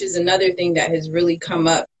pivoting, which is another thing that has really come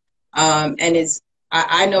up, and is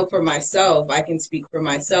I know for myself, I can speak for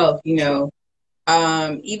myself, you know,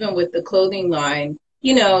 even with the clothing line,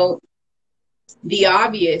 you know, the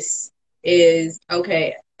obvious is,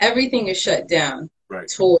 okay, everything is shut down. Right.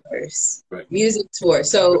 Tours, right. Music tours.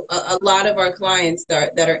 So a lot of our clients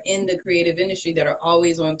that are in the creative industry that are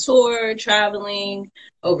always on tour, traveling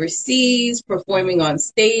overseas, performing on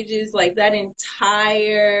stages, like that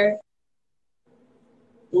entire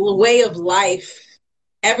way of life,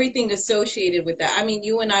 everything associated with that. I mean,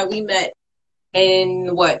 you and I, we met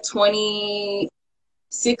in what,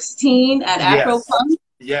 2016 at Afropunk?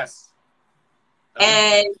 Yes.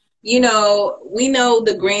 And you know, we know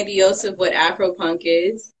the grandiose of what Afropunk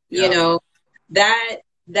is. You know, that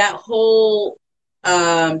whole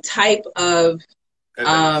type of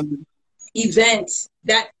event,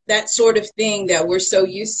 that sort of thing that we're so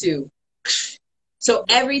used to. So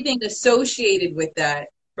everything associated with that,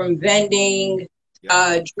 from vending,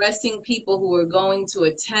 dressing people who are going to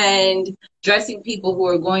attend, dressing people who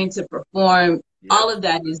are going to perform, all of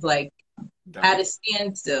that is like at a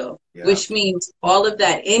standstill, which means all of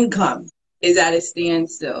that income is at a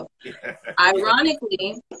standstill.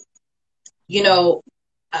 Ironically, you know,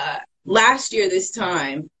 last year this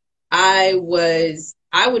time, I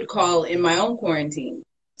would call in my own quarantine.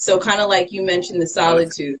 So kind of like you mentioned, the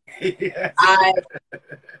solitude. I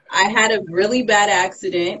had a really bad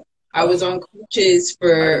accident. I was on crutches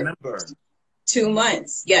for 2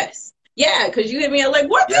 months. Yes. Yeah, because you hit me, I was like,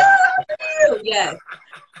 what the hell happened to you? Yes.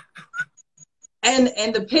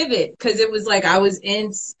 And the pivot, because it was like I was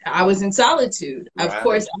in solitude. Of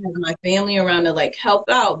course, I had my family around to like help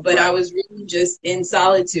out, but I was really just in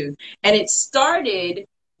solitude. And it started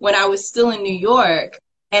when I was still in New York,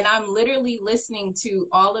 and I'm literally listening to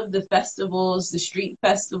all of the festivals, the street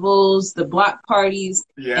festivals, the block parties,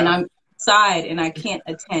 and I'm outside and I can't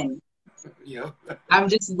attend. I'm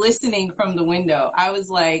just listening from the window. I was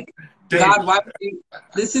like, God, why would you?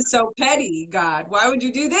 This is so petty, God. Why would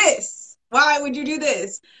you do this? Why would you do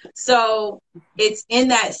this? So it's in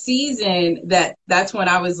that season that's when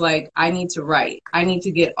I was like, I need to write. I need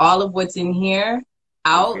to get all of what's in here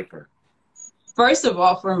out. First of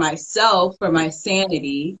all, for myself, for my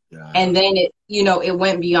sanity. And then it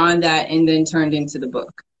went beyond that and then turned into the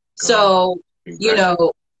book. So, you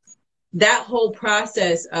know, that whole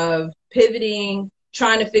process of pivoting,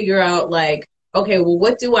 trying to figure out like, okay, well,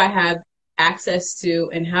 what do I have access to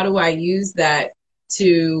and how do I use that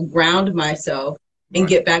to ground myself and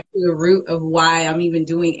get back to the root of why I'm even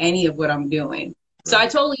doing any of what I'm doing. So I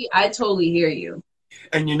totally hear you.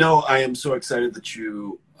 And you know, I am so excited that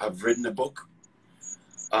you have written a book.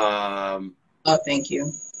 Oh, thank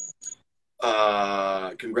you.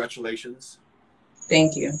 Congratulations.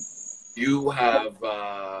 Thank you. You have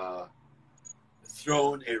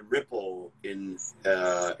thrown a ripple in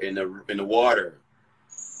the water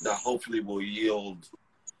that hopefully will yield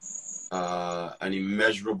an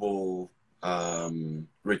immeasurable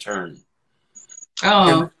return.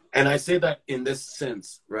 Oh. And I say that in this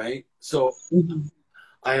sense, right? So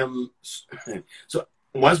I am, so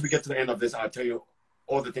once we get to the end of this, I'll tell you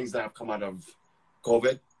all the things that have come out of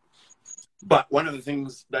COVID. But one of the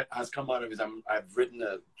things that has come out of it is I've written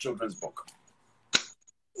a children's book.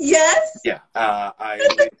 Yes. Yeah.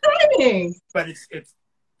 That's exciting. But it's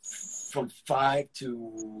from 5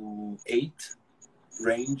 to 8.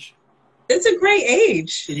 range. It's a great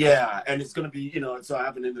age. Yeah, and it's gonna be, so I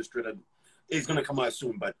have an illustrator. It's gonna come out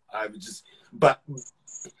soon, but but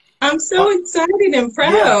I'm so excited and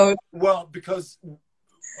proud. Yeah, well, because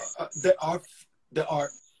there are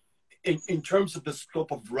in terms of the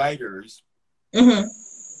scope of writers, Mm-hmm.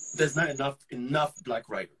 there's not enough Black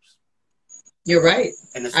writers, You're right.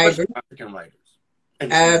 and I especially agree. African writers.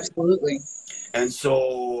 And Absolutely. And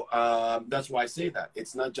so that's why I say that.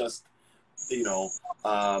 It's not just, you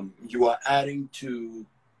are adding to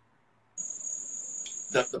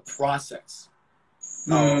the process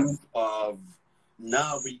of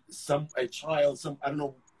now a child, I don't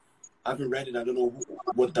know, I haven't read it. I don't know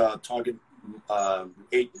what the target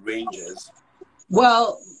age range is.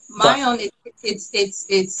 Well, my own,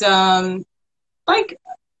 it's like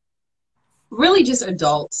really just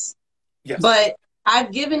adults. Yes. But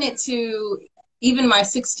I've given it to even my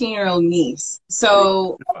 16-year-old niece.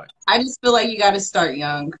 So I just feel like you got to start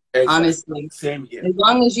young, honestly. Same here. As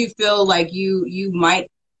long as you feel like you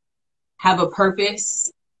might have a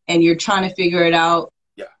purpose and you're trying to figure it out.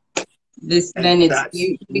 Yeah. Then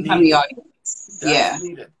you become the audience. That's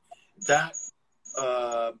needed. That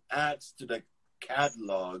adds to the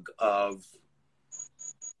catalog of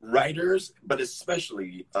writers, but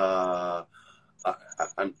especially an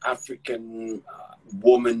African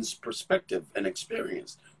woman's perspective and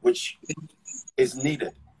experience, which is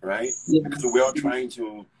needed, right? Yeah. Because we are trying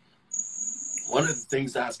to. One of the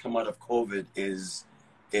things that has come out of COVID is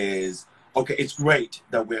okay. It's great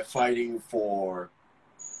that we're fighting for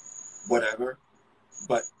whatever,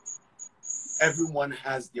 but everyone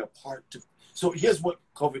has their part to. So here's what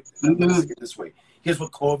COVID. I'm going to say it this way. Here's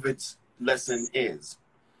what COVID's lesson is.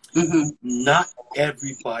 Mm-hmm. Not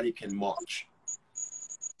everybody can march.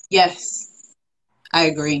 Yes, I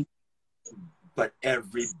agree. But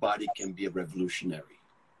everybody can be a revolutionary.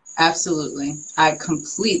 Absolutely. I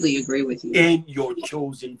completely agree with you. In your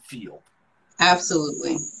chosen field.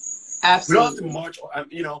 Absolutely. We don't have to Absolutely. march,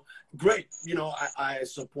 great. I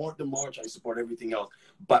support the march. I support everything else.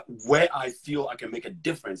 But where I feel I can make a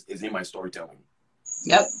difference is in my storytelling.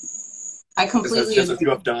 Yep. I completely just as agree.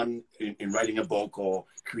 you have done in writing a book or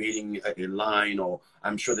creating a line, or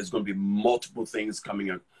I'm sure there's going to be multiple things coming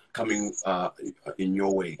in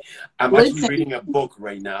your way. I'm actually reading a book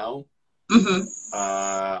right now.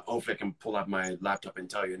 Mm-hmm. Hopefully I can pull out my laptop and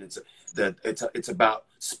tell you. And it's about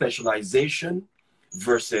specialization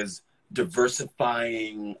versus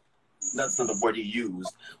diversifying. That's not the word he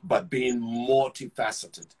used, but being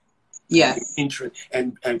multifaceted. Yeah.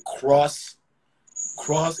 And cross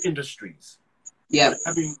industries. Yeah.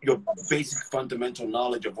 Having your basic fundamental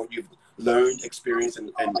knowledge of what you've learned, experienced,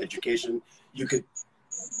 and education, you could.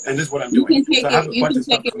 And this is what I'm doing. You can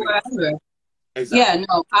take it wherever. Exactly. Yeah,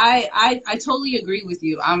 no, I totally agree with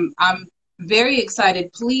you. I'm very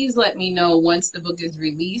excited. Please let me know once the book is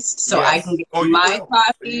released so I can get my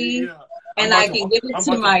copy and I can give it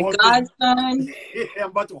to my godson. I'm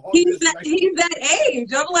about to hold he's that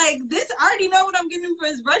age. I'm like, I already know what I'm getting him for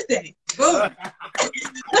his birthday. Boom.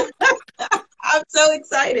 I'm so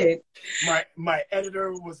excited. My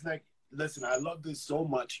editor was like, listen, I love this so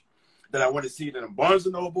much that I want to see it in Barnes &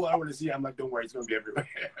 Noble. I want to see it. I'm like, don't worry, it's going to be everywhere.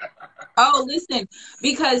 Oh, listen,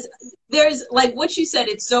 because there's, like what you said,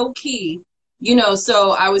 it's so key.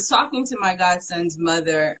 So I was talking to my godson's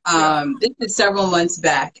mother, this is several months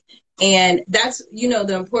back. And that's,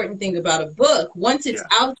 the important thing about a book. Once it's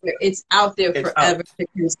out there, it's out there forever to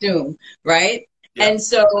consume, right? Yeah. And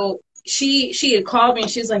so she had called me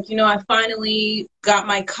and she's like, I finally got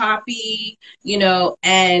my copy,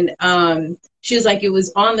 and she was like, it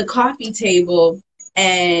was on the coffee table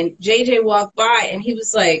and JJ walked by and he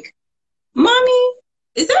was like, Mommy,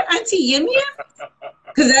 is that Auntie Yimya?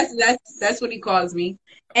 Because that's what he calls me.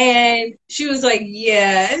 And she was like,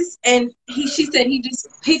 yes. And she said he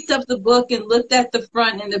just picked up the book and looked at the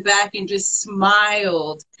front and the back and just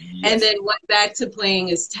smiled. Yes. And then went back to playing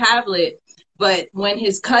his tablet. But when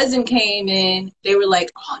his cousin came in, they were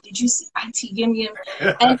like, oh, did you see Auntie Yim Yim?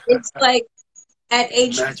 And it's like at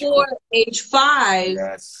age 4, age 5,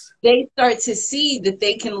 they start to see that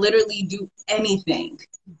they can literally do anything.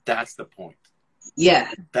 That's the point.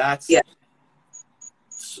 Yeah. That's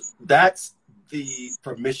the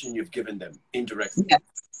permission you've given them indirectly.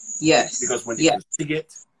 Yes. Because when they can see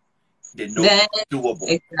it, they know it's doable.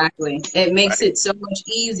 Exactly. It makes it so much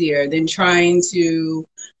easier than trying to,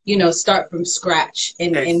 start from scratch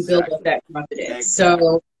and build up that confidence. Exactly.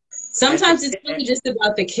 So sometimes it's really just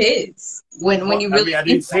about the kids. When you really I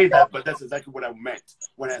didn't say that, but that's exactly what I meant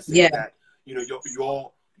when I said that.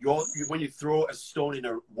 When you throw a stone in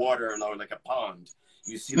the water, like a pond,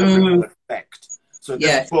 you see the ripple effect. So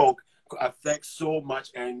this book affect so much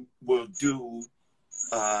and will do.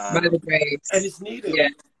 By the grades. And it's needed. Yeah.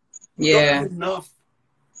 We don't Yeah. have enough.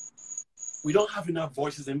 We don't have enough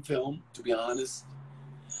voices in film, to be honest.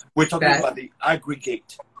 We're talking That- about the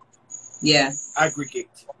aggregate, Yeah.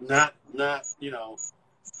 not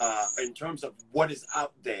in terms of what is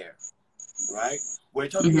out there, right? We're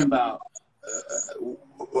talking Mhm. about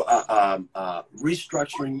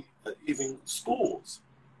restructuring even schools.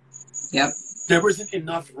 Yep. There isn't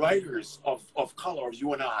enough writers of color of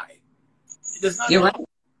you and I. There's not You're enough. right.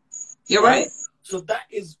 You're right. So that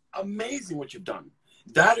is amazing what you've done.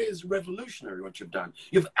 That is revolutionary what you've done.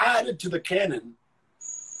 You've added to the canon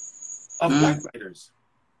of black writers.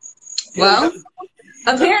 Well,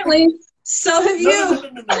 apparently, so have you. No.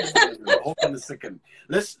 Hold on a second.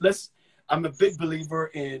 Let's. I'm a big believer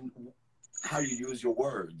in how you use your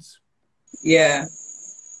words. Yeah.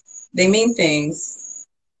 They mean things.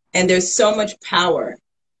 And there's so much power.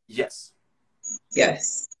 Yes.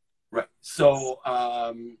 Yes. Right. So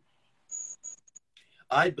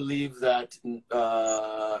I believe that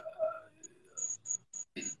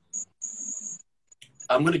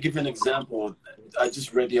I'm going to give you an example. I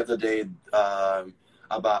just read the other day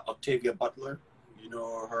about Octavia Butler. You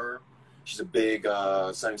know her? She's a big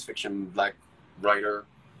science fiction black writer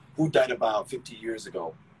who died about 50 years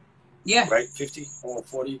ago. Yeah. Right? 50 or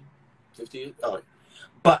 40? 50? Oh.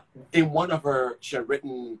 But in one of her, she had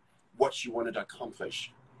written what she wanted to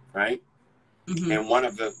accomplish, right? Mm-hmm. And one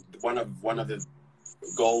of the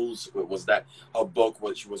goals was that her book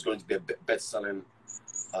she was going to be a best-selling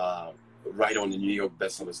writer on the New York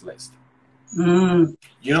bestsellers list. Mm.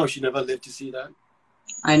 You know, she never lived to see that.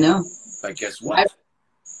 I know. But guess what?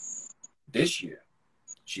 This year,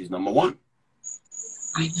 she's #1.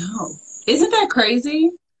 I know. Isn't that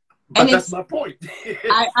crazy? But And that's my point.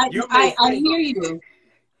 I You hear you.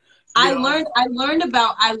 I learned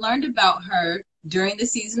about her during the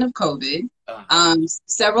season of COVID.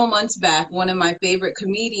 Several months back, one of my favorite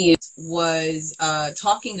comedians was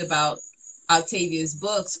talking about Octavia's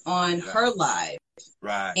books on her live.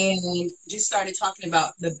 Right. And just started talking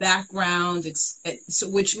about the background,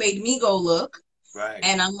 which made me go look. Right.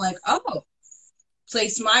 And I'm like, oh,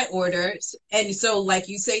 place my orders. And so, like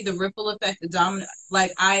you say, the ripple effect, the domino,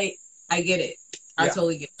 like I get it. I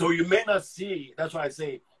totally get it. So you may not see, that's why I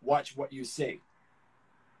say, watch what you say.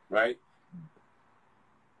 Right?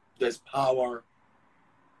 There's power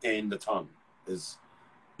in the tongue. There's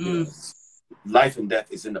life and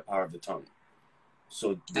death is in the power of the tongue.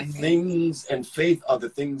 So the things and faith are the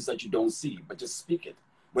things that you don't see, but just speak it,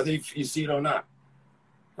 whether you see it or not.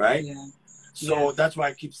 Right? Yeah. So that's why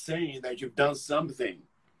I keep saying that you've done something.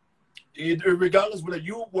 Regardless whether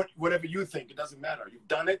whatever you think, it doesn't matter. You've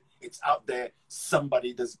done it. It's out there.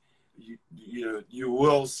 Somebody does. You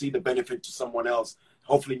will see the benefit to someone else,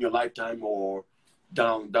 hopefully in your lifetime or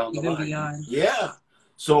down the Even line. beyond. Yeah.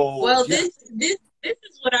 So well, this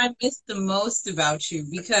is what I miss the most about you,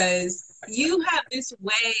 because you have this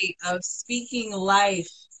way of speaking life.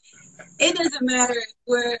 It doesn't matter if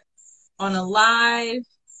we're on a live,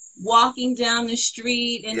 walking down the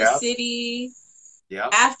street in the city,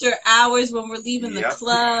 after hours when we're leaving the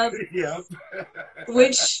club,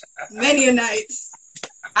 which many a nights.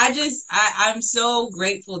 I'm so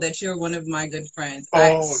grateful that you're one of my good friends.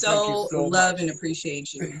 I so love and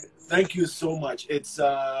appreciate you. Thank you so much. It's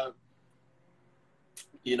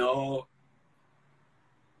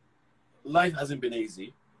life hasn't been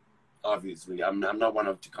easy. Obviously, I'm not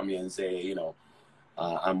one to come here and say,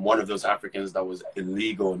 I'm one of those Africans that was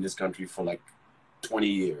illegal in this country for like 20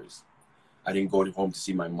 years. I didn't go home to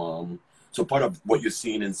see my mom. So part of what you're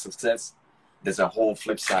seeing in success, there's a whole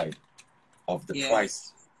flip side of the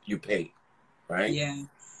price you pay, right? Yeah.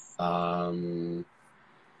 But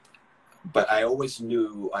I always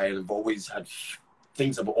knew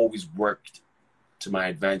things have always worked to my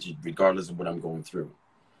advantage, regardless of what I'm going through.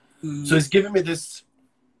 Mm-hmm. So it's given me this,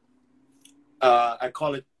 I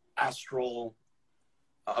call it astral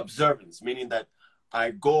observance, meaning that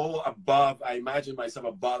I go above, I imagine myself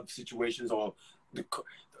above situations, or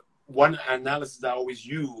one analysis I always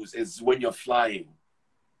use is when you're flying,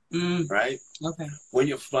 right? Okay. When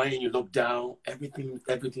you're flying, you look down,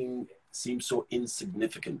 everything seems so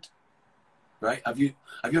insignificant, right? Have you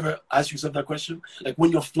ever asked yourself that question? Like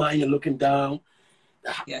when you're flying, you're looking down,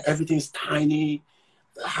 everything's tiny,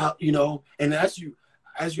 and as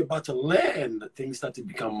you're about to land, things start to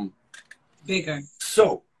become bigger.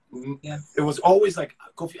 So it was always like,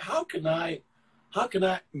 Kofi, how can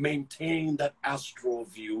I maintain that astral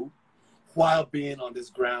view while being on this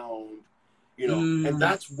ground, and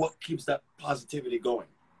that's what keeps that positivity going.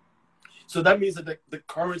 So that means that the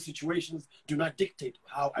current situations do not dictate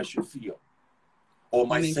how I should feel or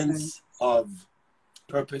my sense of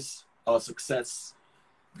purpose or success,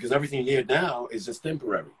 because everything here now is just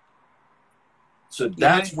temporary. So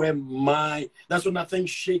that's where that's when nothing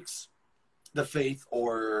shakes the faith,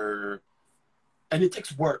 and it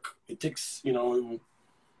takes work. It takes, you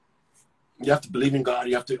have to believe in God.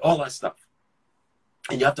 You have to, all that stuff.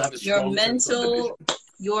 And you have to have a strong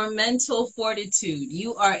your mental fortitude.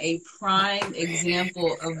 You are a prime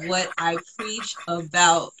example of what I preach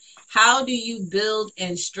about. How do you build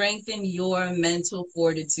and strengthen your mental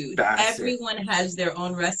fortitude? Everyone has their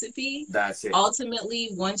own recipe. That's it. Ultimately,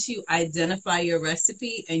 once you identify your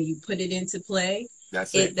recipe and you put it into play,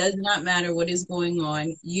 it does not matter what is going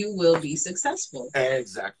on. You will be successful.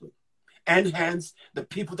 Exactly. And hence, the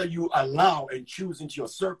people that you allow and choose into your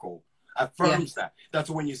circle affirms that. That's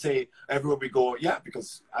when you say, everywhere we go,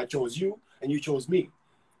 because I chose you and you chose me.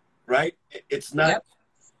 Right? It's not...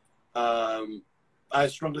 I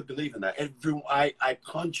strongly believe in that. I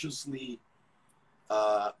consciously,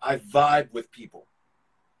 I vibe with people.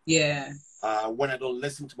 Yeah. When I don't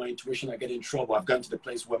listen to my intuition, I get in trouble. I've gotten to the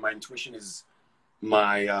place where my intuition is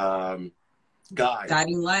my guide.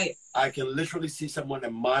 Guiding light. I can literally see someone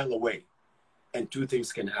a mile away, and two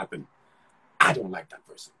things can happen. I don't like that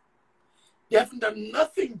person. They haven't done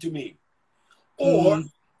nothing to me. Or,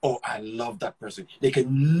 I love that person. They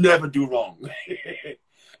can never do wrong.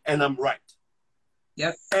 And I'm right.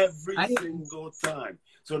 Yep. Every single time.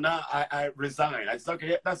 So now I resign. I said,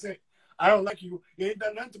 okay, that's it. I don't like you. You ain't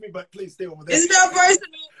done nothing to me, but please stay over there. It's not personal.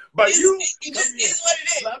 But it just is what it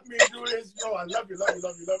is. Let me do this. Yo, I love you.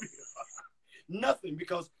 Nothing,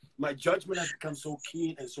 because my judgment has become so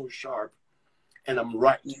keen and so sharp, and I'm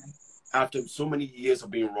right. After so many years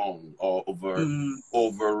of being wrong or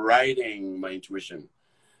overriding my intuition,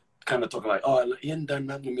 kind of talking like, oh, he ain't done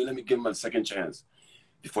nothing to me. Let me give him a second chance.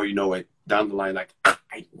 Before you know it, down the line, like,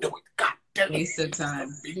 I know it. God damn it. Waste of time.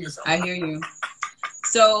 I hear you.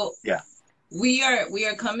 So we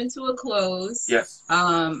are coming to a close. Yes.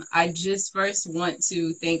 I just first want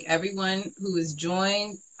to thank everyone who has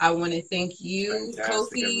joined. I want to thank you,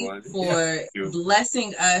 Kofi, for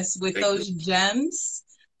blessing us with those gems.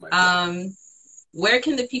 Where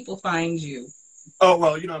can the people find you? Oh,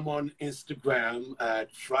 well, I'm on Instagram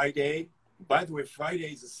at Friday. By the way,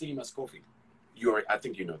 Friday is the same as Kofi. I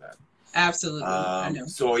think you know that. Absolutely. I know.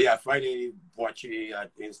 So Friday, watch it at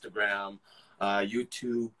Instagram,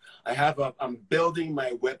 YouTube. I'm building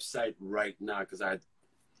my website right now because I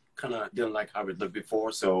kind of didn't like how it looked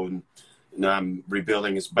before. So now I'm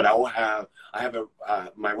rebuilding it. But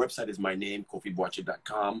my website is my name,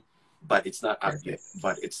 KofiBoakye.com, but it's not up yet,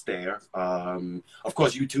 but it's there. Of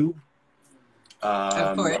course, YouTube.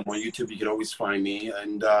 Of course. I'm on YouTube. You can always find me.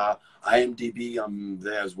 And IMDb, I'm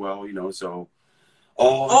there as well, so...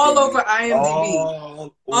 All over IMDb.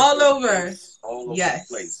 All over. All over the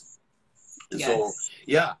place. And so,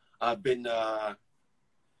 I've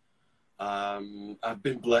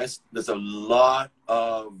been blessed. There's a lot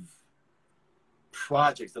of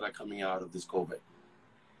projects that are coming out of this COVID.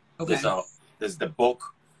 Okay. There's the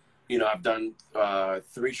book. I've done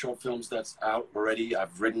 3 short films that's out already.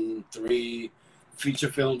 I've written 3 feature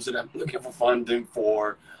films that I'm looking for funding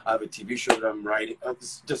for. I have a TV show that I'm writing.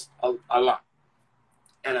 It's just a lot.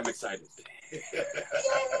 And I'm excited.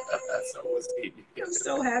 So we'll see. I'm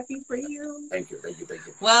so happy for you. Thank you.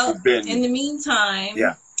 Well, in the meantime,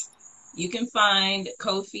 you can find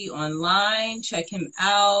Kofi online. Check him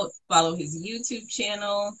out. Follow his YouTube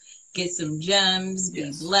channel. Get some gems.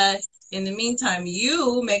 Be blessed. In the meantime,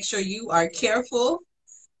 you make sure you are careful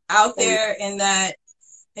out there in that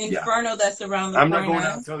inferno that's around the corner. I'm not going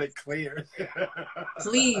out until it clears.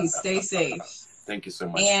 Please stay safe. Thank you so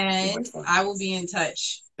much. And I will be in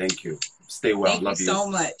touch. Thank you. Stay well. Thank you so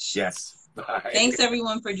much. Yes. Bye. Thanks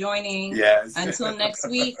everyone for joining. Yes. Until next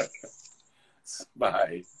week.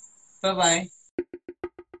 Bye. Bye-bye.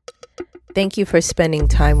 Thank you for spending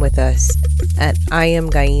time with us at I Am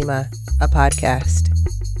Gaima, a podcast.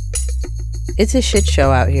 It's a shit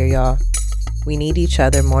show out here, y'all. We need each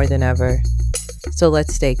other more than ever. So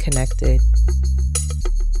let's stay connected.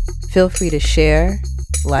 Feel free to share,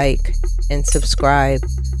 like, and subscribe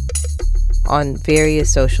on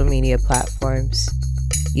various social media platforms.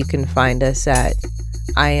 You can find us at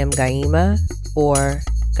I Am Gaima or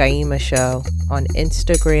Gaima Show on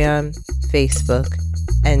Instagram, Facebook,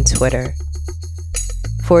 and Twitter.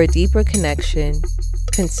 For a deeper connection,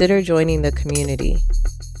 consider joining the community.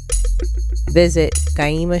 Visit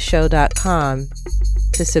gaimashow.com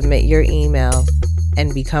to submit your email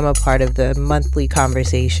and become a part of the monthly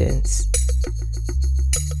conversations.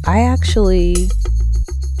 I actually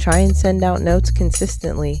try and send out notes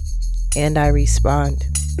consistently, and I respond.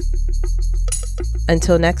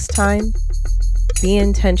 Until next time, be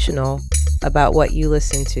intentional about what you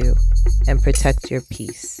listen to and protect your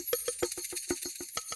peace.